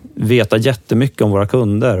veta jättemycket om våra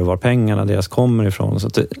kunder och var pengarna deras kommer ifrån. Så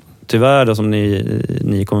tyvärr då, som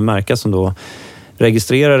ni kommer märka som då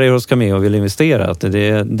registrerar er hos Cameo och vill investera, att det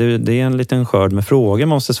är en liten skörd med frågor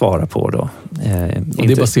man måste svara på då. Och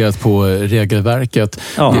det är baserat på regelverket.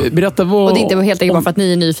 Ja. Berätta vad... Och det är inte helt enkelt bara för att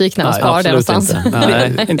ni är nyfikna och sparar det någonstans.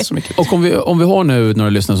 Nej, inte så mycket. Och om vi har nu några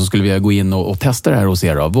lyssnare som skulle vilja gå in och testa det här hos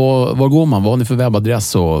er då. Var går man? Vad har ni för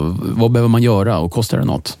webbadress och vad behöver man göra och kostar det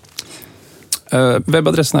något?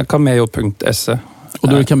 Webbadressen är cameo.se. Och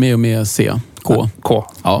då är det Cameo med C? K? K.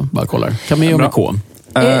 Ja, bara kollar. Cameo med K.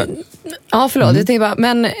 Ja, förlåt. Jag tänkte bara,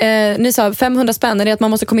 men ni sa 500 spänn, är det att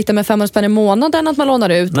man måste committa med 500 spänn i månaden att man lånar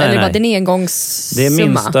ut? Nej, eller var det en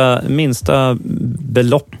engångssumma? Det är minsta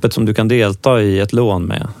beloppet som du kan delta i ett lån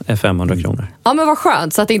med är 500 kronor. Ja, men vad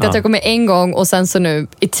skönt. Så att inte att jag kommer en gång och sen så nu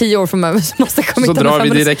i 10 år framöver så måste jag committa så med 500. Så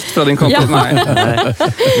drar vi direkt från din konto. Ja.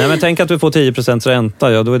 Nej, men tänk att du får 10%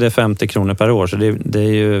 ränta, ja då är det 50 kronor per år. Så det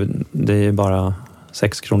är ju bara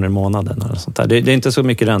 6 kronor i månaden. Eller sånt där. Det är inte så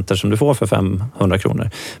mycket räntor som du får för 500 kronor.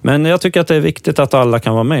 Men jag tycker att det är viktigt att alla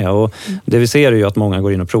kan vara med. Och det vi ser är ju att många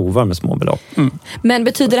går in och provar med små belopp. Men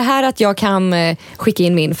betyder det här att jag kan skicka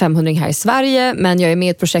in min 500 här i Sverige, men jag är med i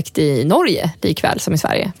ett projekt i Norge likväl som i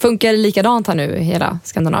Sverige? Funkar det likadant här nu i hela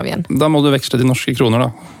Skandinavien? Då måste du växla till norska kronor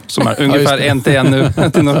då. Som är ungefär 1-1 nu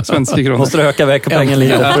till svenska kronor. Måste du öka pengen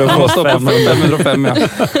lite för att få 505, ja.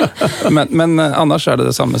 Men annars är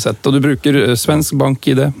det samma sätt. Och du brukar svensk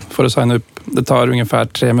bank-ID för att signa upp. Det tar ungefär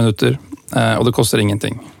 3 minuter och det kostar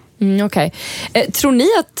ingenting. Okej. Tror ni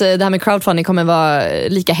att det här med crowdfunding kommer vara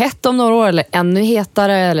lika hett om några år eller ännu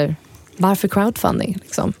hetare? Eller varför crowdfunding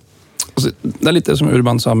liksom? Det är lite som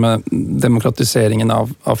Urban sa med demokratiseringen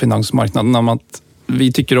av finansmarknaden. Om att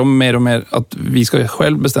vi tycker om mer och mer att vi ska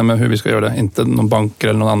själv bestämma hur vi ska göra det. Inte någon banker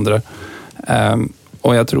eller någon andra.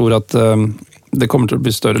 Och jag tror att det kommer att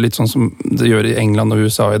bli större, lite som det gör i England och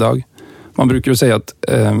USA idag. Man brukar ju säga att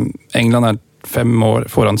England är 5 år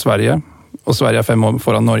föran Sverige och Sverige är 5 år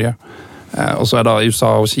föran Norge. Och så är det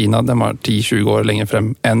USA och Kina, de har 10-20 år längre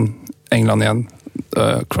fram än England igen.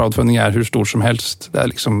 Crowdfunding är hur stor som helst. Det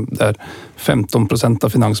är 15% av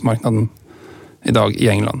finansmarknaden idag i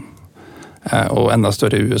England. Och ända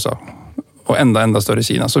större i USA. Och ända större i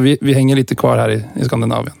Kina. Så vi hänger lite kvar här i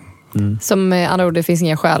Skandinavien. Som andra ord, det finns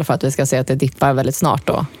inga skäl för att vi ska se att det dippar väldigt snart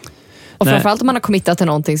då. Och framförallt om man har committat till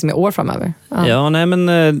någonting som är år framöver. Ja, nej men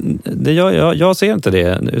jag ser inte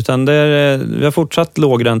det. Utan vi har fortsatt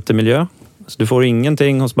lågräntemiljö. Så du får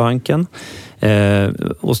ingenting hos banken.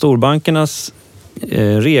 Och storbankernas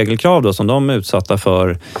regelkrav då, som de är utsatta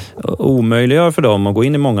för omöjliggör för dem att gå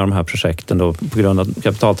in i många av de här projekten då, på grund av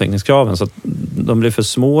kapitaltäckningskraven. Så att de blir för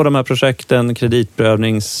små, de här projekten.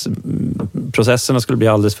 Kreditprövningsprocesserna skulle bli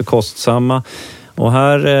alldeles för kostsamma. Och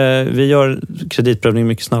här, vi gör kreditprövning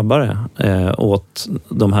mycket snabbare åt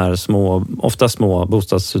de här ofta små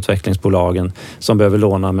bostadsutvecklingsbolagen som behöver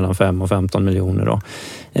låna mellan 5 och 15 miljoner då.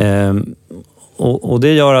 Och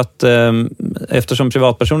det gör att eftersom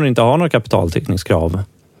privatpersoner inte har några kapitaltäckningskrav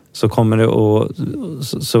så kommer det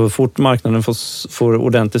så fort marknaden får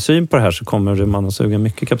ordentlig syn på det här så kommer man att suga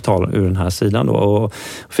mycket kapital ur den här sidan då. Och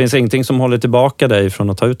det finns ingenting som håller tillbaka dig från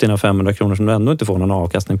att ta ut dina 500 kronor som du ändå inte får någon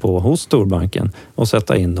avkastning på hos storbanken och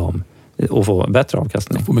sätta in dem och få bättre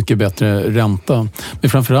avkastning. Få mycket bättre ränta. Men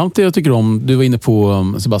framförallt det jag tycker om, du var inne på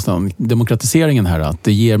Sebastian, demokratiseringen här, att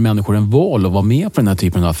det ger människor en val att vara med på den här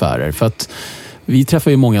typen av affärer. För att vi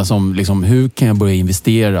träffar ju många som liksom, hur kan jag börja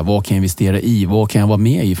investera? Vad kan jag investera i? Vad kan jag vara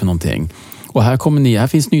med i för någonting? Och här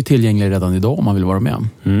finns ny tillgänglig redan idag om man vill vara med.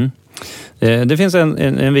 Det finns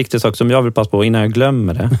en viktig sak som jag vill passa på innan jag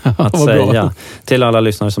glömmer det att säga till alla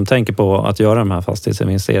lyssnare som tänker på att göra de här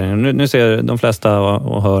fastighetsinvesteringarna. Nu ser de flesta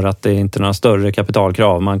och hör att det inte är några större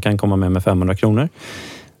kapitalkrav. Man kan komma med 500 kronor.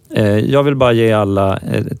 Jag vill bara ge alla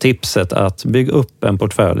tipset att bygga upp en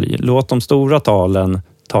portfölj. Låt de stora talen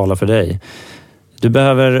tala för dig. Du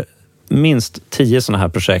behöver minst 10 sådana här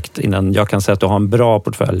projekt innan jag kan säga att du har en bra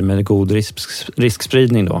portfölj med god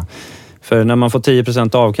riskspridning då. För när man får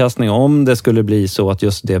 10% avkastning, om det skulle bli så att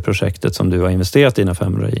just det projektet som du har investerat dina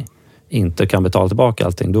 500 i inte kan betala tillbaka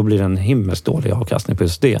allting, då blir det en himmelskt dålig avkastning på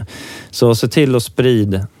just det. Så se till att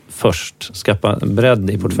sprida först, skaffa bredd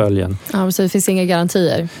i portföljen. Ja, så det finns inga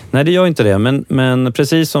garantier. Nej, det gör inte det. Men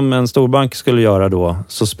precis som en storbank skulle göra då,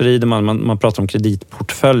 så sprider man pratar om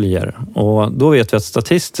kreditportföljer. Och då vet vi att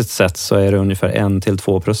statistiskt sett så är det ungefär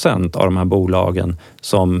 1-2% av de här bolagen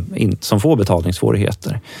som får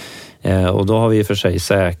betalningssvårigheter. Och då har vi i och för sig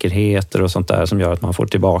säkerheter och sånt där som gör att man får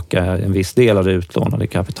tillbaka en viss del av det utlånade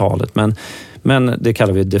kapitalet. Men det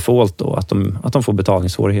kallar vi default då, att de får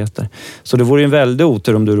betalningssvårigheter. Så det vore en väldigt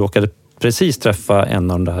otur om du råkade precis träffa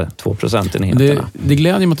en av de där 2%-enheterna. Det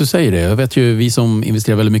glädjer mig att du säger det. Jag vet ju, vi som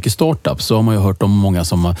investerar väldigt mycket i startups, så har man ju hört om många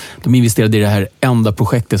som de investerade i det här enda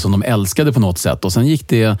projektet som de älskade på något sätt. Och sen gick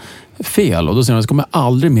det fel och då säger de att kommer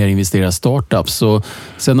aldrig mer investera i startups. Så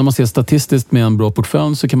sen när man ser statistiskt med en bra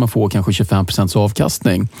portfölj så kan man få kanske 25%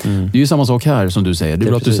 avkastning. Det är ju samma sak här som du säger. Det är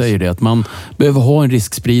bra att du säger det. Att man behöver ha en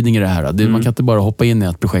riskspridning i det här. Man kan inte bara hoppa in i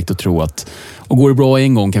ett projekt och tro att och går det bra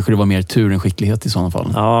en gång kanske det var mer tur än skicklighet i sådana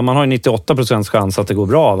fall. Ja, man har 98% chans att det går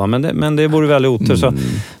bra, va? Men det vore väldigt otur.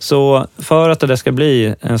 Så för att det ska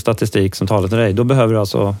bli en statistik som talar till dig, då behöver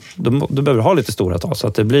du behöver ha lite stora tal så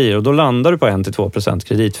att det blir. Och då landar du på 1-2%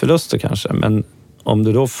 kreditförluster kanske. Men om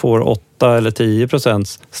du då får 8 eller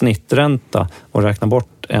 10% snittränta och räknar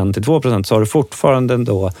bort 1-2% så har du fortfarande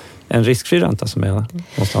då en riskfri ränta som är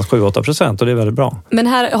någonstans 7-8% och det är väldigt bra. Men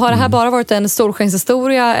har det här bara varit en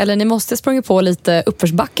solskenshistoria eller ni måste sprungit på lite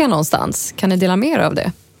uppförsbackar någonstans? Kan ni dela mer av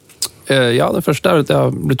det? Ja, det första är att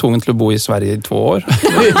jag blev tvungen till att bo i Sverige i 2 år.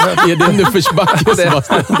 Är det en uppförsbacke?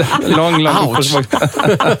 Lång uppförsbacke.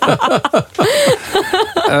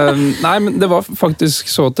 Nej, men det var faktiskt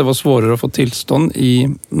så att det var svårare att få tillstånd i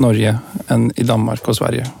Norge än i Danmark och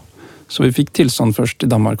Sverige. Så vi fick tillstånd först i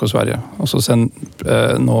Danmark och Sverige. Och så sen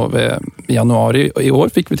i januari i år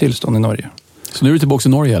fick vi tillstånd i Norge. Så nu är du tillbaka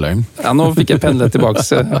i Norge eller? Ja, nu fick jag pendla tillbaka.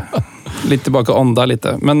 Lite tillbaka och onda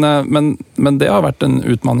lite. Men det har varit en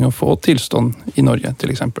utmaning att få tillstånd i Norge till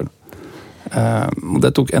exempel. Och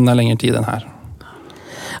det tog ännu längre tid än här.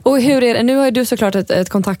 Och hur är det? Nu har ju du såklart ett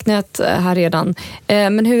kontaktnät här redan.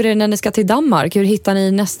 Men hur är det när ni ska till Danmark? Hur hittar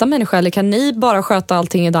ni nästa människa? Eller kan ni bara sköta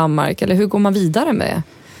allting i Danmark? Eller hur går man vidare med det?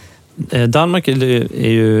 Danmark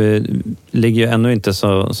ligger ju ännu inte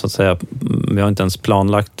så att säga, vi har inte ens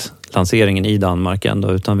planlagt lanseringen i Danmark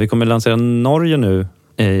ändå, utan vi kommer lansera Norge nu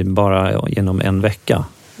bara genom en vecka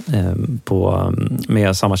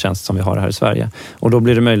med samma tjänst som vi har här i Sverige. Och då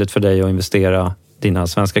blir det möjligt för dig att investera dina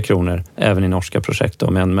svenska kronor även i norska projekt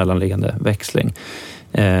med en mellanliggande växling.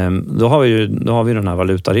 Då har vi den här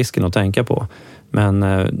valutarisken att tänka på. Men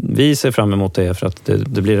vi ser fram emot det för att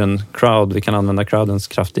det blir en crowd. Vi kan använda crowdens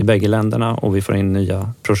kraft i bägge länderna och vi får in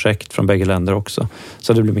nya projekt från bägge länder också.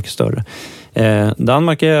 Så det blir mycket större.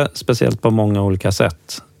 Danmark är speciellt på många olika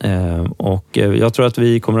sätt. Och jag tror att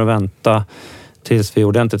vi kommer att vänta tills vi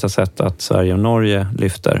ordentligt har sett att Sverige och Norge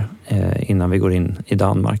lyfter innan vi går in i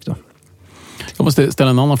Danmark då. Jag måste ställa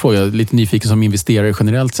en annan fråga, lite nyfiken som investerare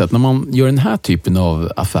generellt sett. När man gör den här typen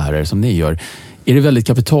av affärer som ni gör, är det väldigt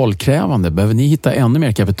kapitalkrävande? Behöver ni hitta ännu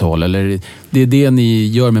mer kapital? Eller det är det ni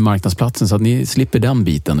gör med marknadsplatsen så att ni slipper den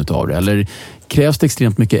biten utav det? Eller krävs det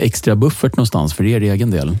extremt mycket extra buffert någonstans för er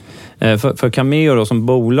egen del? För Cameo då, som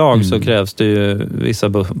bolag så krävs det ju vissa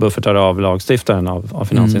buffertar av lagstiftaren av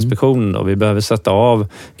Finansinspektionen. Och vi behöver sätta av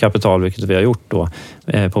kapital, vilket vi har gjort då,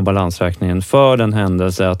 på balansräkningen. För den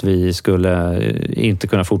händelse att vi skulle inte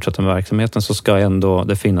kunna fortsätta med verksamheten så ska ändå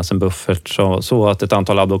det finnas en buffert så att ett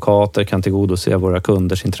antal advokater kan tillgodose våra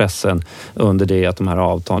kunders intressen under det att de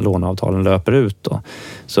här låneavtalen löper ut då.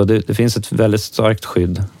 Så det finns ett väldigt starkt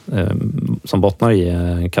skydd som bottnar i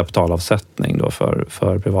en kapitalavsättning då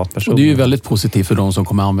för privatpersoner. Och det är ju väldigt positivt för de som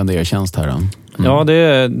kommer använda er tjänst här. Ja,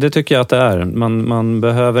 det tycker jag att det är. Man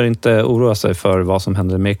behöver inte oroa sig för vad som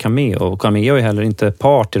händer med Cameo. Och Cameo är heller inte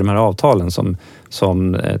part i de här avtalen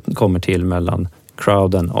som kommer till mellan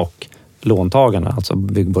crowden och låntagarna, alltså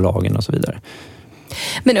byggbolagen och så vidare.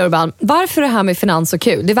 Men Urban, varför är det här med finans så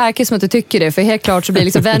kul? Det verkar som att du tycker det, för helt klart så blir det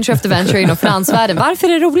liksom venture efter venture inom finansvärlden. Varför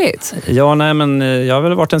är det roligt? Ja, nej, men jag har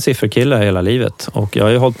väl varit en sifferkille hela livet och jag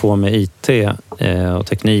har ju hållit på med IT och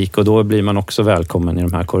teknik och då blir man också välkommen i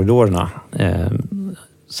de här korridorerna.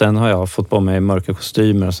 Sen har jag fått på mig mörka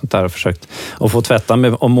kostymer och sånt där och försökt att få tvätta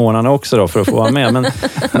mig om morgnarna också då för att få vara med.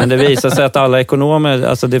 Men det visar sig att alla ekonomer,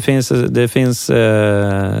 alltså det finns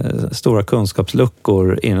stora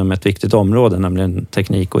kunskapsluckor inom ett viktigt område, nämligen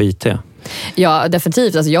teknik och IT. Ja,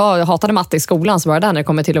 definitivt. Alltså, jag hatade matte i skolan så bara där när det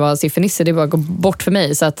kommer till att vara siffernisse, det bara går bort för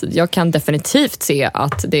mig. Så att jag kan definitivt se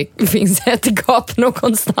att det finns ett gap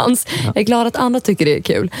någonstans. Ja. Jag är glad att andra tycker det är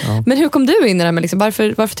kul. Ja. Men hur kom du in i det här med liksom,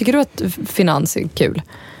 varför tycker du att finans är kul?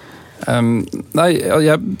 Nej,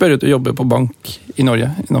 jag började jobba på bank i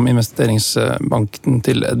Norge, inom investeringsbanken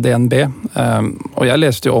till DNB. Och jag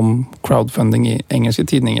läste ju om crowdfunding i engelska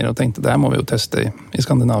tidningar och tänkte det här må vi ju testa i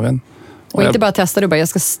Skandinavien. Och inte bara testa, du bara, jag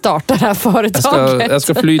ska starta det här företaget. Jag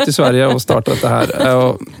ska fly till Sverige och starta det här.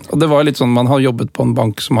 Och det var lite så, man har jobbat på en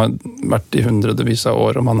bank som har varit i hundradevisa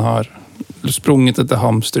år och man har sprungit efter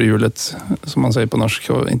hamsterhjulet, som man säger på norsk,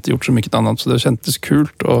 och inte gjort så mycket annat. Så det kändes kul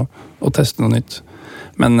att testa något nytt.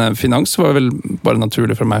 Men finans var väl bara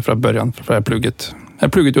naturligt för mig från början, för jag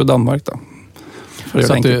plugget ju i Danmark då.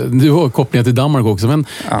 Så att du har kopplingar till Danmark också. Men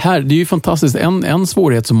här, det är ju fantastiskt. En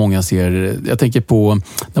svårighet som många ser, jag tänker på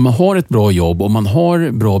när man har ett bra jobb och man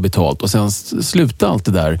har bra betalt och sen sluta allt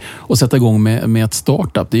det där och sätta igång med ett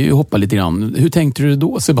startup. Det är ju hoppa lite grann. Hur tänkte du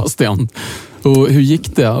då, Sebastian? Och hur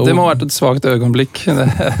gick det? Det har varit ett svagt ögonblick.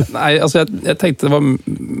 Nej, alltså jag tänkte det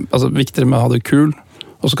var viktigare med att ha det kul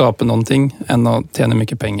och skapa någonting än att tjäna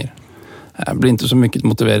mycket pengar. Jag blir inte så mycket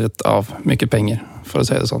motiverad av mycket pengar, för att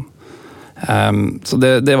säga det så. Så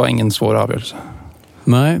det var ingen svår avgörelse.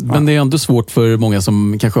 Nej, men det är ändå svårt för många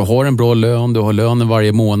som kanske har en bra lön. Du har lönen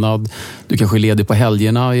varje månad. Du kanske är ledig på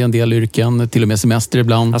helgerna i en del yrken. Till och med semester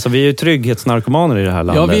ibland. Alltså vi är ju trygghetsnarkomaner i det här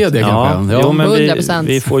landet. Ja, vi är det kanske. Ja. Jo, men 100%.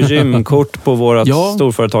 vi får gymkort på vårt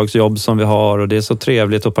storföretagsjobb som vi har. Och det är så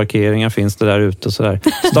trevligt och parkeringar finns det där ute och sådär.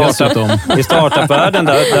 I startup-världen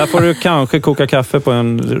där får du kanske koka kaffe på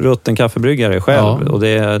en rutten kaffebryggare själv. Och det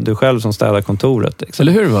är du själv som städar kontoret. Liksom.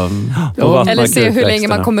 Eller hur? Va? Eller se hur länge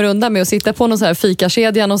man kommer undan med att sitta på någon så här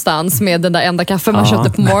fikakedja någonstans med den där enda kaffe man köpte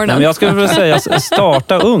på morgonen. Men jag skulle vilja säga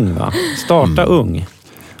starta ung. Va? Starta ung.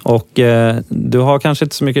 Och du har kanske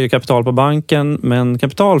inte så mycket kapital på banken, men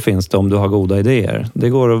kapital finns det om du har goda idéer. Det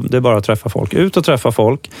är bara att träffa folk. Ut och träffa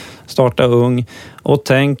folk, starta ung och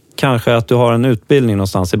tänk kanske att du har en utbildning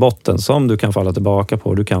någonstans i botten som du kan falla tillbaka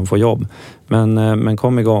på, du kan få jobb. Men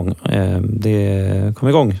kom igång. Kom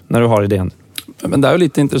igång när du har idén. Men det är ju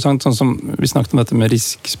lite intressant som vi snackade om det med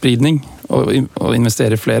riskspridning och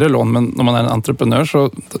investera i flera lån. Men när man är en entreprenör så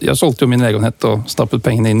jag sålde ju min lägenhet och stoppade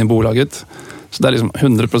pengarna in i bolaget. Så det är liksom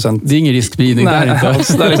 100%. Det är ingen riskspridning där inte.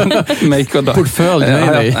 Alltså, det är liksom make or die. Portfölj,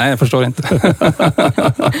 nej. Nej, jag förstår inte.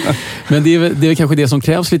 Men det är kanske det som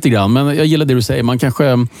krävs lite grann. Men jag gillar det du säger. Man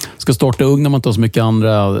kanske ska starta ung när man inte har så mycket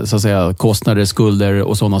andra så att säga, kostnader, skulder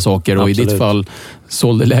och sådana saker. Absolut. Och i ditt fall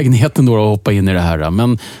sålde lägenheten då och hoppa in i det här.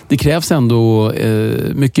 Men det krävs ändå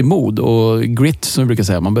mycket mod och grit som vi brukar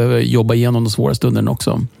säga. Man behöver jobba igenom de svåra stunderna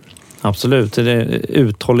också. Absolut.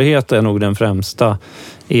 Uthållighet är nog den främsta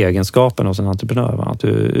egenskapen hos en entreprenör. Va?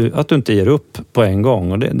 Att du inte ger upp på en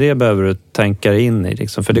gång. Och det behöver du tänka in i.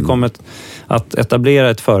 Liksom. För det kommer att etablera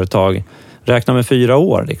ett företag. Räkna med 4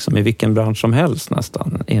 år liksom, i vilken bransch som helst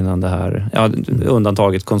nästan innan det här,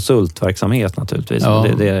 undantaget konsultverksamhet naturligtvis. Ja,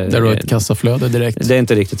 där du har ett kassaflöde direkt. Det är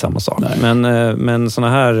inte riktigt samma sak. Men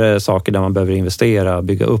sådana här saker där man behöver investera,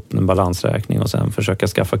 bygga upp en balansräkning och sen försöka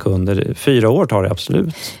skaffa kunder. 4 år tar det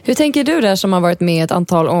absolut. Hur tänker du där som har varit med ett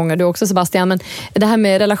antal gånger, du också Sebastian, men det här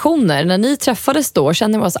med relationer, när ni träffades då,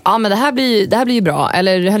 kände ni att men det här blir ju bra,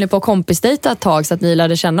 eller höll ni på att kompisdejta ett tag så att ni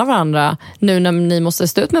lärde känna varandra nu när ni måste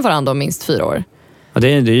stå ut med varandra om minst 4 år? Ja,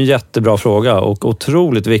 det är en jättebra fråga och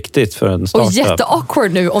otroligt viktigt för en startup. Och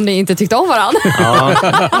jätteawkward nu om ni inte tyckte om varandra. Ja.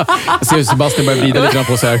 Jag ser Sebastian börjar vrida lite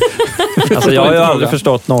på så här. Alltså jag har ju aldrig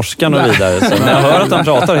förstått norskan och vidare, så jag hör att han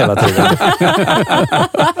pratar hela tiden.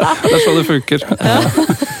 Det är så det funkar.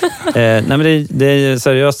 Nej, men det är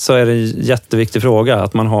seriöst så är det en jätteviktig fråga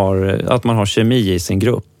att man har kemi i sin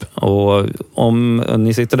grupp. Och om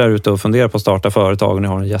ni sitter där ute och funderar på att starta företag och ni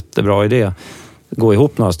har en jättebra idé, gå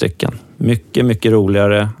ihop några stycken. Mycket, mycket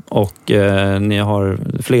roligare och ni har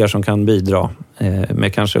fler som kan bidra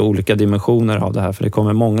med kanske olika dimensioner av det här, för det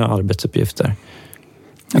kommer många arbetsuppgifter.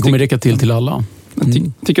 Det kommer räcka till alla.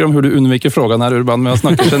 Tycker om hur du undviker frågan här, Urban, men jag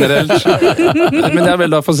snackar generellt. Men jag vill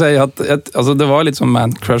då få säga att alltså det var lite som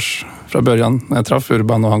man crush från början när jag träffade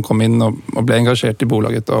Urban och han kom in och blev engagerad i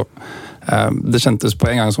bolaget. Och det kändes på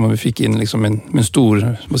en gång som om vi fick in liksom en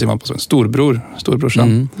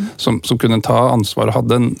storbrorsan som kunde ta ansvar och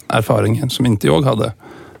hade en erfarenhet som inte jag hade.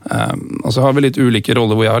 Och så har vi lite olika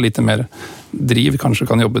roller där jag har lite mer driv, kanske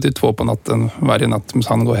kan jobba till 2 på natten varje natt, men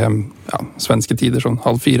han går hem svenska tider som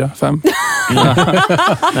 3:30, 5.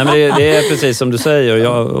 Nej, men det är precis som du säger,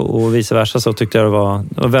 och vice versa, så tyckte jag det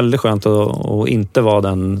var väldigt skönt att inte vara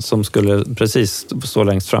den som skulle precis stå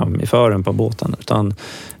längst fram i fören på båten, utan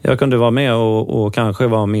jag kunde vara med och kanske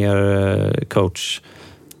vara mer coach.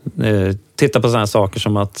 Titta på sådana saker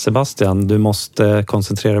som att Sebastian, du måste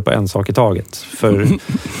koncentrera dig på en sak i taget. För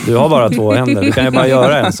du har bara 2 händer. Du kan ju bara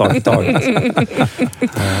göra en sak i taget.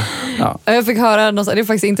 Ja. Jag fick höra, det är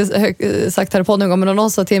faktiskt inte sagt här på någon gång, men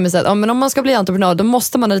någon sa till mig att men om man ska bli entreprenör, då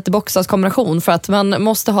måste man ha lite bokstavskombination, för att man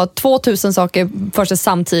måste ha 2000 saker för sig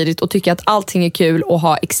samtidigt och tycka att allting är kul och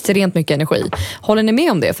ha extremt mycket energi. Håller ni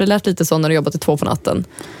med om det? För det lät lite så när du jobbat till 2 på natten.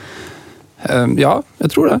 Ja,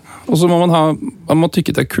 jag tror det. Och så må man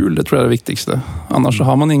tycker det är kul, det tror jag är det viktigaste. Annars så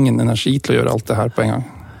har man ingen energi till att göra allt det här på en gång.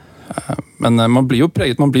 Men man blir ju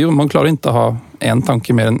upprägd, man klarar inte att ha en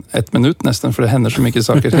tanke mer än 1 minut nästan, för det händer så mycket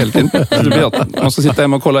saker hela tiden. Så det blir att man ska sitta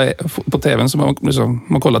hemma och kolla på tvn, så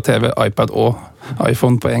man kollar tv, iPad och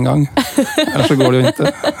iPhone på en gång. Annars så går det ju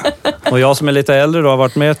inte. Och jag som är lite äldre då, har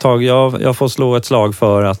varit med ett tag, jag får slå ett slag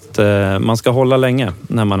för att man ska hålla länge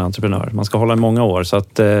när man är entreprenör. Man ska hålla i många år, så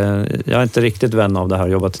att jag är inte riktigt vän av det här,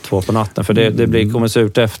 jobba till 2 på natten, för det kommer se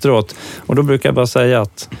ut efteråt. Och då brukar jag bara säga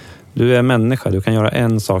att du är människa, du kan göra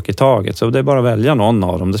en sak i taget. Så det är bara att välja någon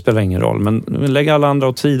av dem, det spelar ingen roll. Men lägg alla andra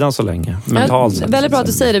åt sidan så länge, mentalt sett. Väldigt bra att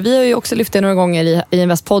du säger det. Vi har ju också lyft det några gånger i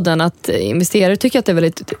Investpodden att investerare tycker att det är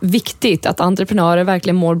väldigt viktigt att entreprenörer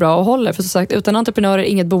verkligen mår bra och håller. För som sagt, utan entreprenörer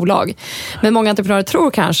inget bolag. Men många entreprenörer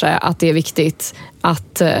tror kanske att det är viktigt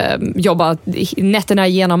att jobba nätterna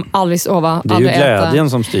igenom, aldrig sova, det är aldrig ju glädjen äta.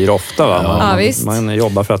 som styr ofta. Va? Man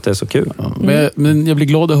jobbar för att det är så kul. Men jag blir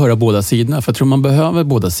glad att höra båda sidorna, för jag tror man behöver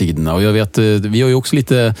båda sidorna. Och jag vet, vi har ju också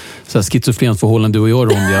lite så här schizofrent förhållande, du och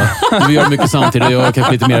jag, Ronja. Vi gör mycket samtidigt, jag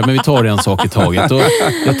kanske lite mer, men vi tar en sak i taget. Och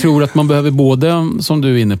jag tror att man behöver både, som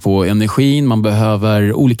du är inne på, energin, man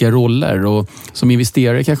behöver olika roller. Och som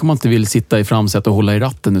investerare kanske man inte vill sitta i framsätet och hålla i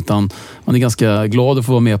ratten, utan man är ganska glad att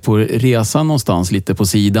få vara med på resan någonstans, lite på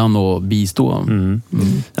sidan och bistå.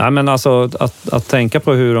 Ja, men alltså, att tänka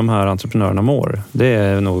på hur de här entreprenörerna mår, det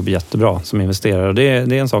är nog jättebra som investerare. Det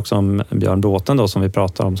är en sak som Björn Bråten då, som vi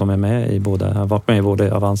pratar om, som är med i har varit med i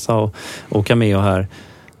både Avanza och Cameo här,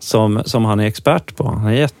 som han är expert på. Han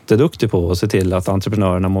är jätteduktig på att se till att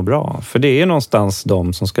entreprenörerna mår bra. För det är någonstans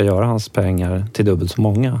de som ska göra hans pengar till dubbelt så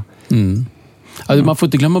många. Alltså, man får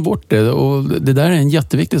inte glömma bort det, och det där är en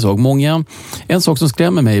jätteviktig sak. En sak som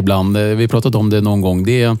skrämmer mig ibland, vi har pratat om det någon gång,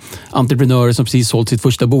 det är entreprenörer som precis sålt sitt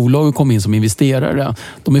första bolag och kom in som investerare.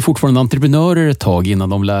 De är fortfarande entreprenörer ett tag innan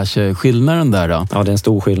de lär sig skillnaden där. Ja, det är en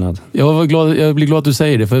stor skillnad. Jag blir glad att du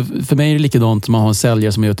säger det, för mig är det likadant som man har en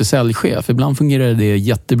säljare som gör till säljchef. Ibland fungerar det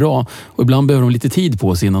jättebra och ibland behöver de lite tid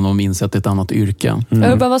på sig innan de insett ett annat yrke.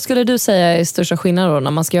 Vad skulle du säga är största skillnaden då,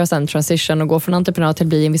 när man ska göra en transition och gå från entreprenör till att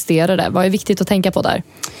bli investerare? Vad är viktigt att tänka på där?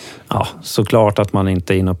 Ja, såklart att man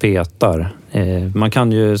inte är in och petar. Man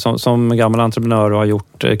kan ju som gammal entreprenör och har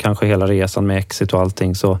gjort kanske hela resan med exit och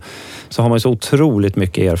allting, så har man ju så otroligt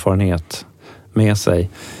mycket erfarenhet med sig.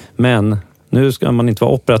 Men nu ska man inte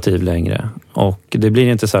vara operativ längre, och det blir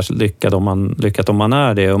inte särskilt lyckat om man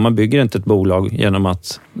är det, och man bygger inte ett bolag genom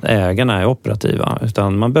att ägarna är operativa,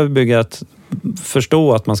 utan man behöver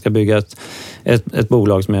förstå att man ska bygga ett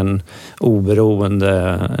bolag som är en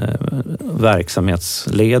oberoende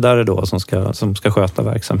verksamhetsledare då, som ska sköta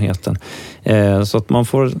verksamheten. Så att man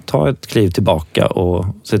får ta ett kliv tillbaka och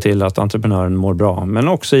se till att entreprenören mår bra, men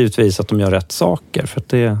också givetvis att de gör rätt saker, för att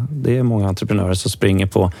det är många entreprenörer som springer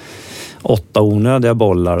på 8 onödiga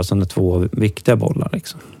bollar och sen 2 viktiga bollar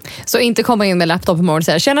liksom. Så inte komma in med laptop på morgonen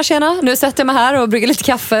och säga tjena, nu sätter jag mig här och brygger lite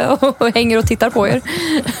kaffe och hänger och tittar på er.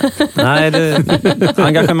 Nej,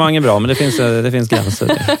 engagemang är bra, men det finns gränser.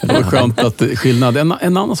 Det var skönt att skillnad. En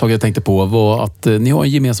annan sak jag tänkte på var att ni har en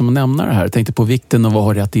gemensam nämnare här. Jag tänkte på vikten av att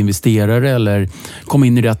ha rätt investerare eller komma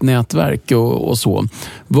in i rätt nätverk och så.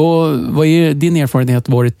 Vad är din erfarenhet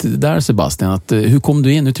varit där, Sebastian? Hur kom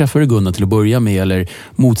du in? Hur träffade du Gunnar till att börja med, eller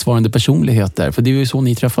motsvarande personligheter? För det är ju så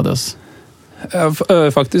ni träffades.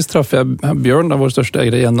 Faktiskt träffade jag Björn, vår största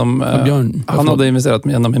ägare, genom... han hade investerat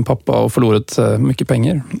genom min pappa och förlorat mycket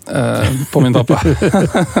pengar på min pappa.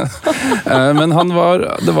 Men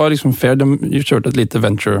det var liksom fair. De körde ett lite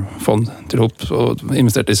venturefond tillhop och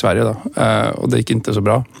investerade i Sverige då. Och det gick inte så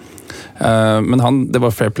bra. Men det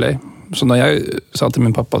var fair play. Så när jag sa till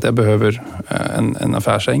min pappa att jag behöver en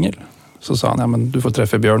affärsängel, så sa han, ja, men du får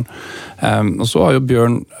träffa Björn. Och så har ju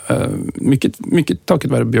Björn, mycket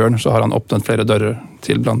tacket vare Björn, så har han öppnat flera dörrar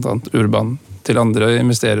till bland annat Urban, till andra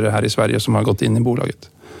investerare här i Sverige som har gått in i bolaget.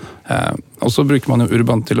 Och så brukar man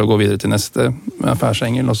Urban till att gå vidare till nästa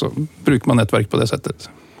affärsängel, och så brukar man nätverk på det sättet.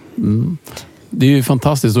 Det är ju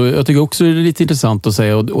fantastiskt, och jag tycker också det är lite intressant att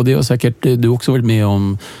säga, och det har säkert du också varit med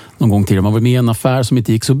om någon gång till. Man var med i en affär som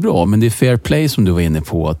inte gick så bra, men det är fair play som du var inne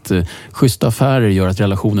på, att schyssta affärer gör att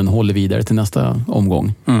relationen håller vidare till nästa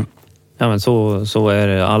omgång. Ja, men så är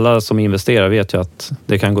det. Alla som investerar vet ju att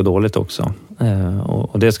det kan gå dåligt också,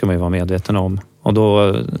 och det ska man ju vara medveten om. Och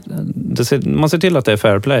då man ser till att det är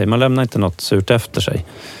fair play, man lämnar inte något surt efter sig.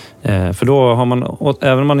 För då har man,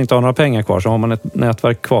 även om man inte har några pengar kvar, så har man ett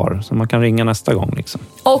nätverk kvar som man kan ringa nästa gång liksom.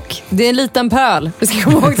 Och det är en liten pöl, vi ska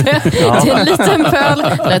komma ihåg det. Ja. Det är en liten pöl,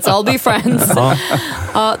 let's all be friends.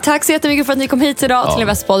 Tack så jättemycket för att ni kom hit idag till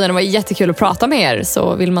Investpodden. Det var jättekul att prata med er.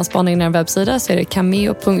 Så vill man spana in er webbsida så är det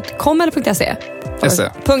cameo.com eller .se?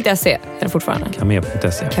 .se är det fortfarande.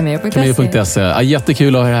 Cameo.se. Ja,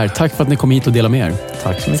 jättekul att ha er här. Tack för att ni kom hit och delade med er.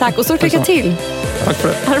 Tack så mycket. Tack, och stort lycka till. Tack för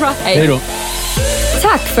det. Ha det bra. Hej då.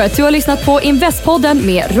 Tack för att du har lyssnat på Investpodden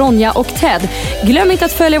med Ronja och Ted. Glöm inte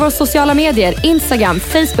att följa våra sociala medier, Instagram,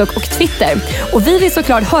 Facebook och Twitter. Och vi vill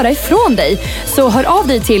såklart höra ifrån dig. Så hör av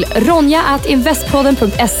dig till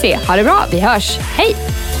ronja@investpodden.se. Ha det bra, vi hörs. Hej!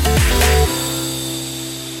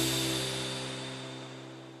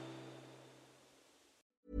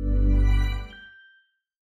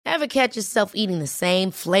 Ever catch yourself eating the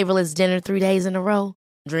same flavorless dinner 3 days in a row?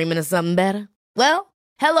 Dreaming of something better? Well,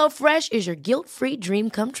 HelloFresh is your guilt-free dream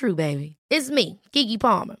come true, baby. It's me, Keke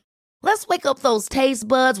Palmer. Let's wake up those taste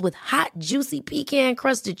buds with hot, juicy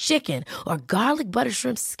pecan-crusted chicken or garlic butter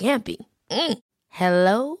shrimp scampi.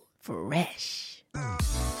 Hello Fresh.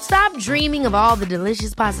 Stop dreaming of all the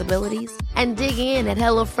delicious possibilities and dig in at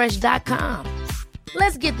HelloFresh.com.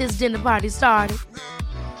 Let's get this dinner party started.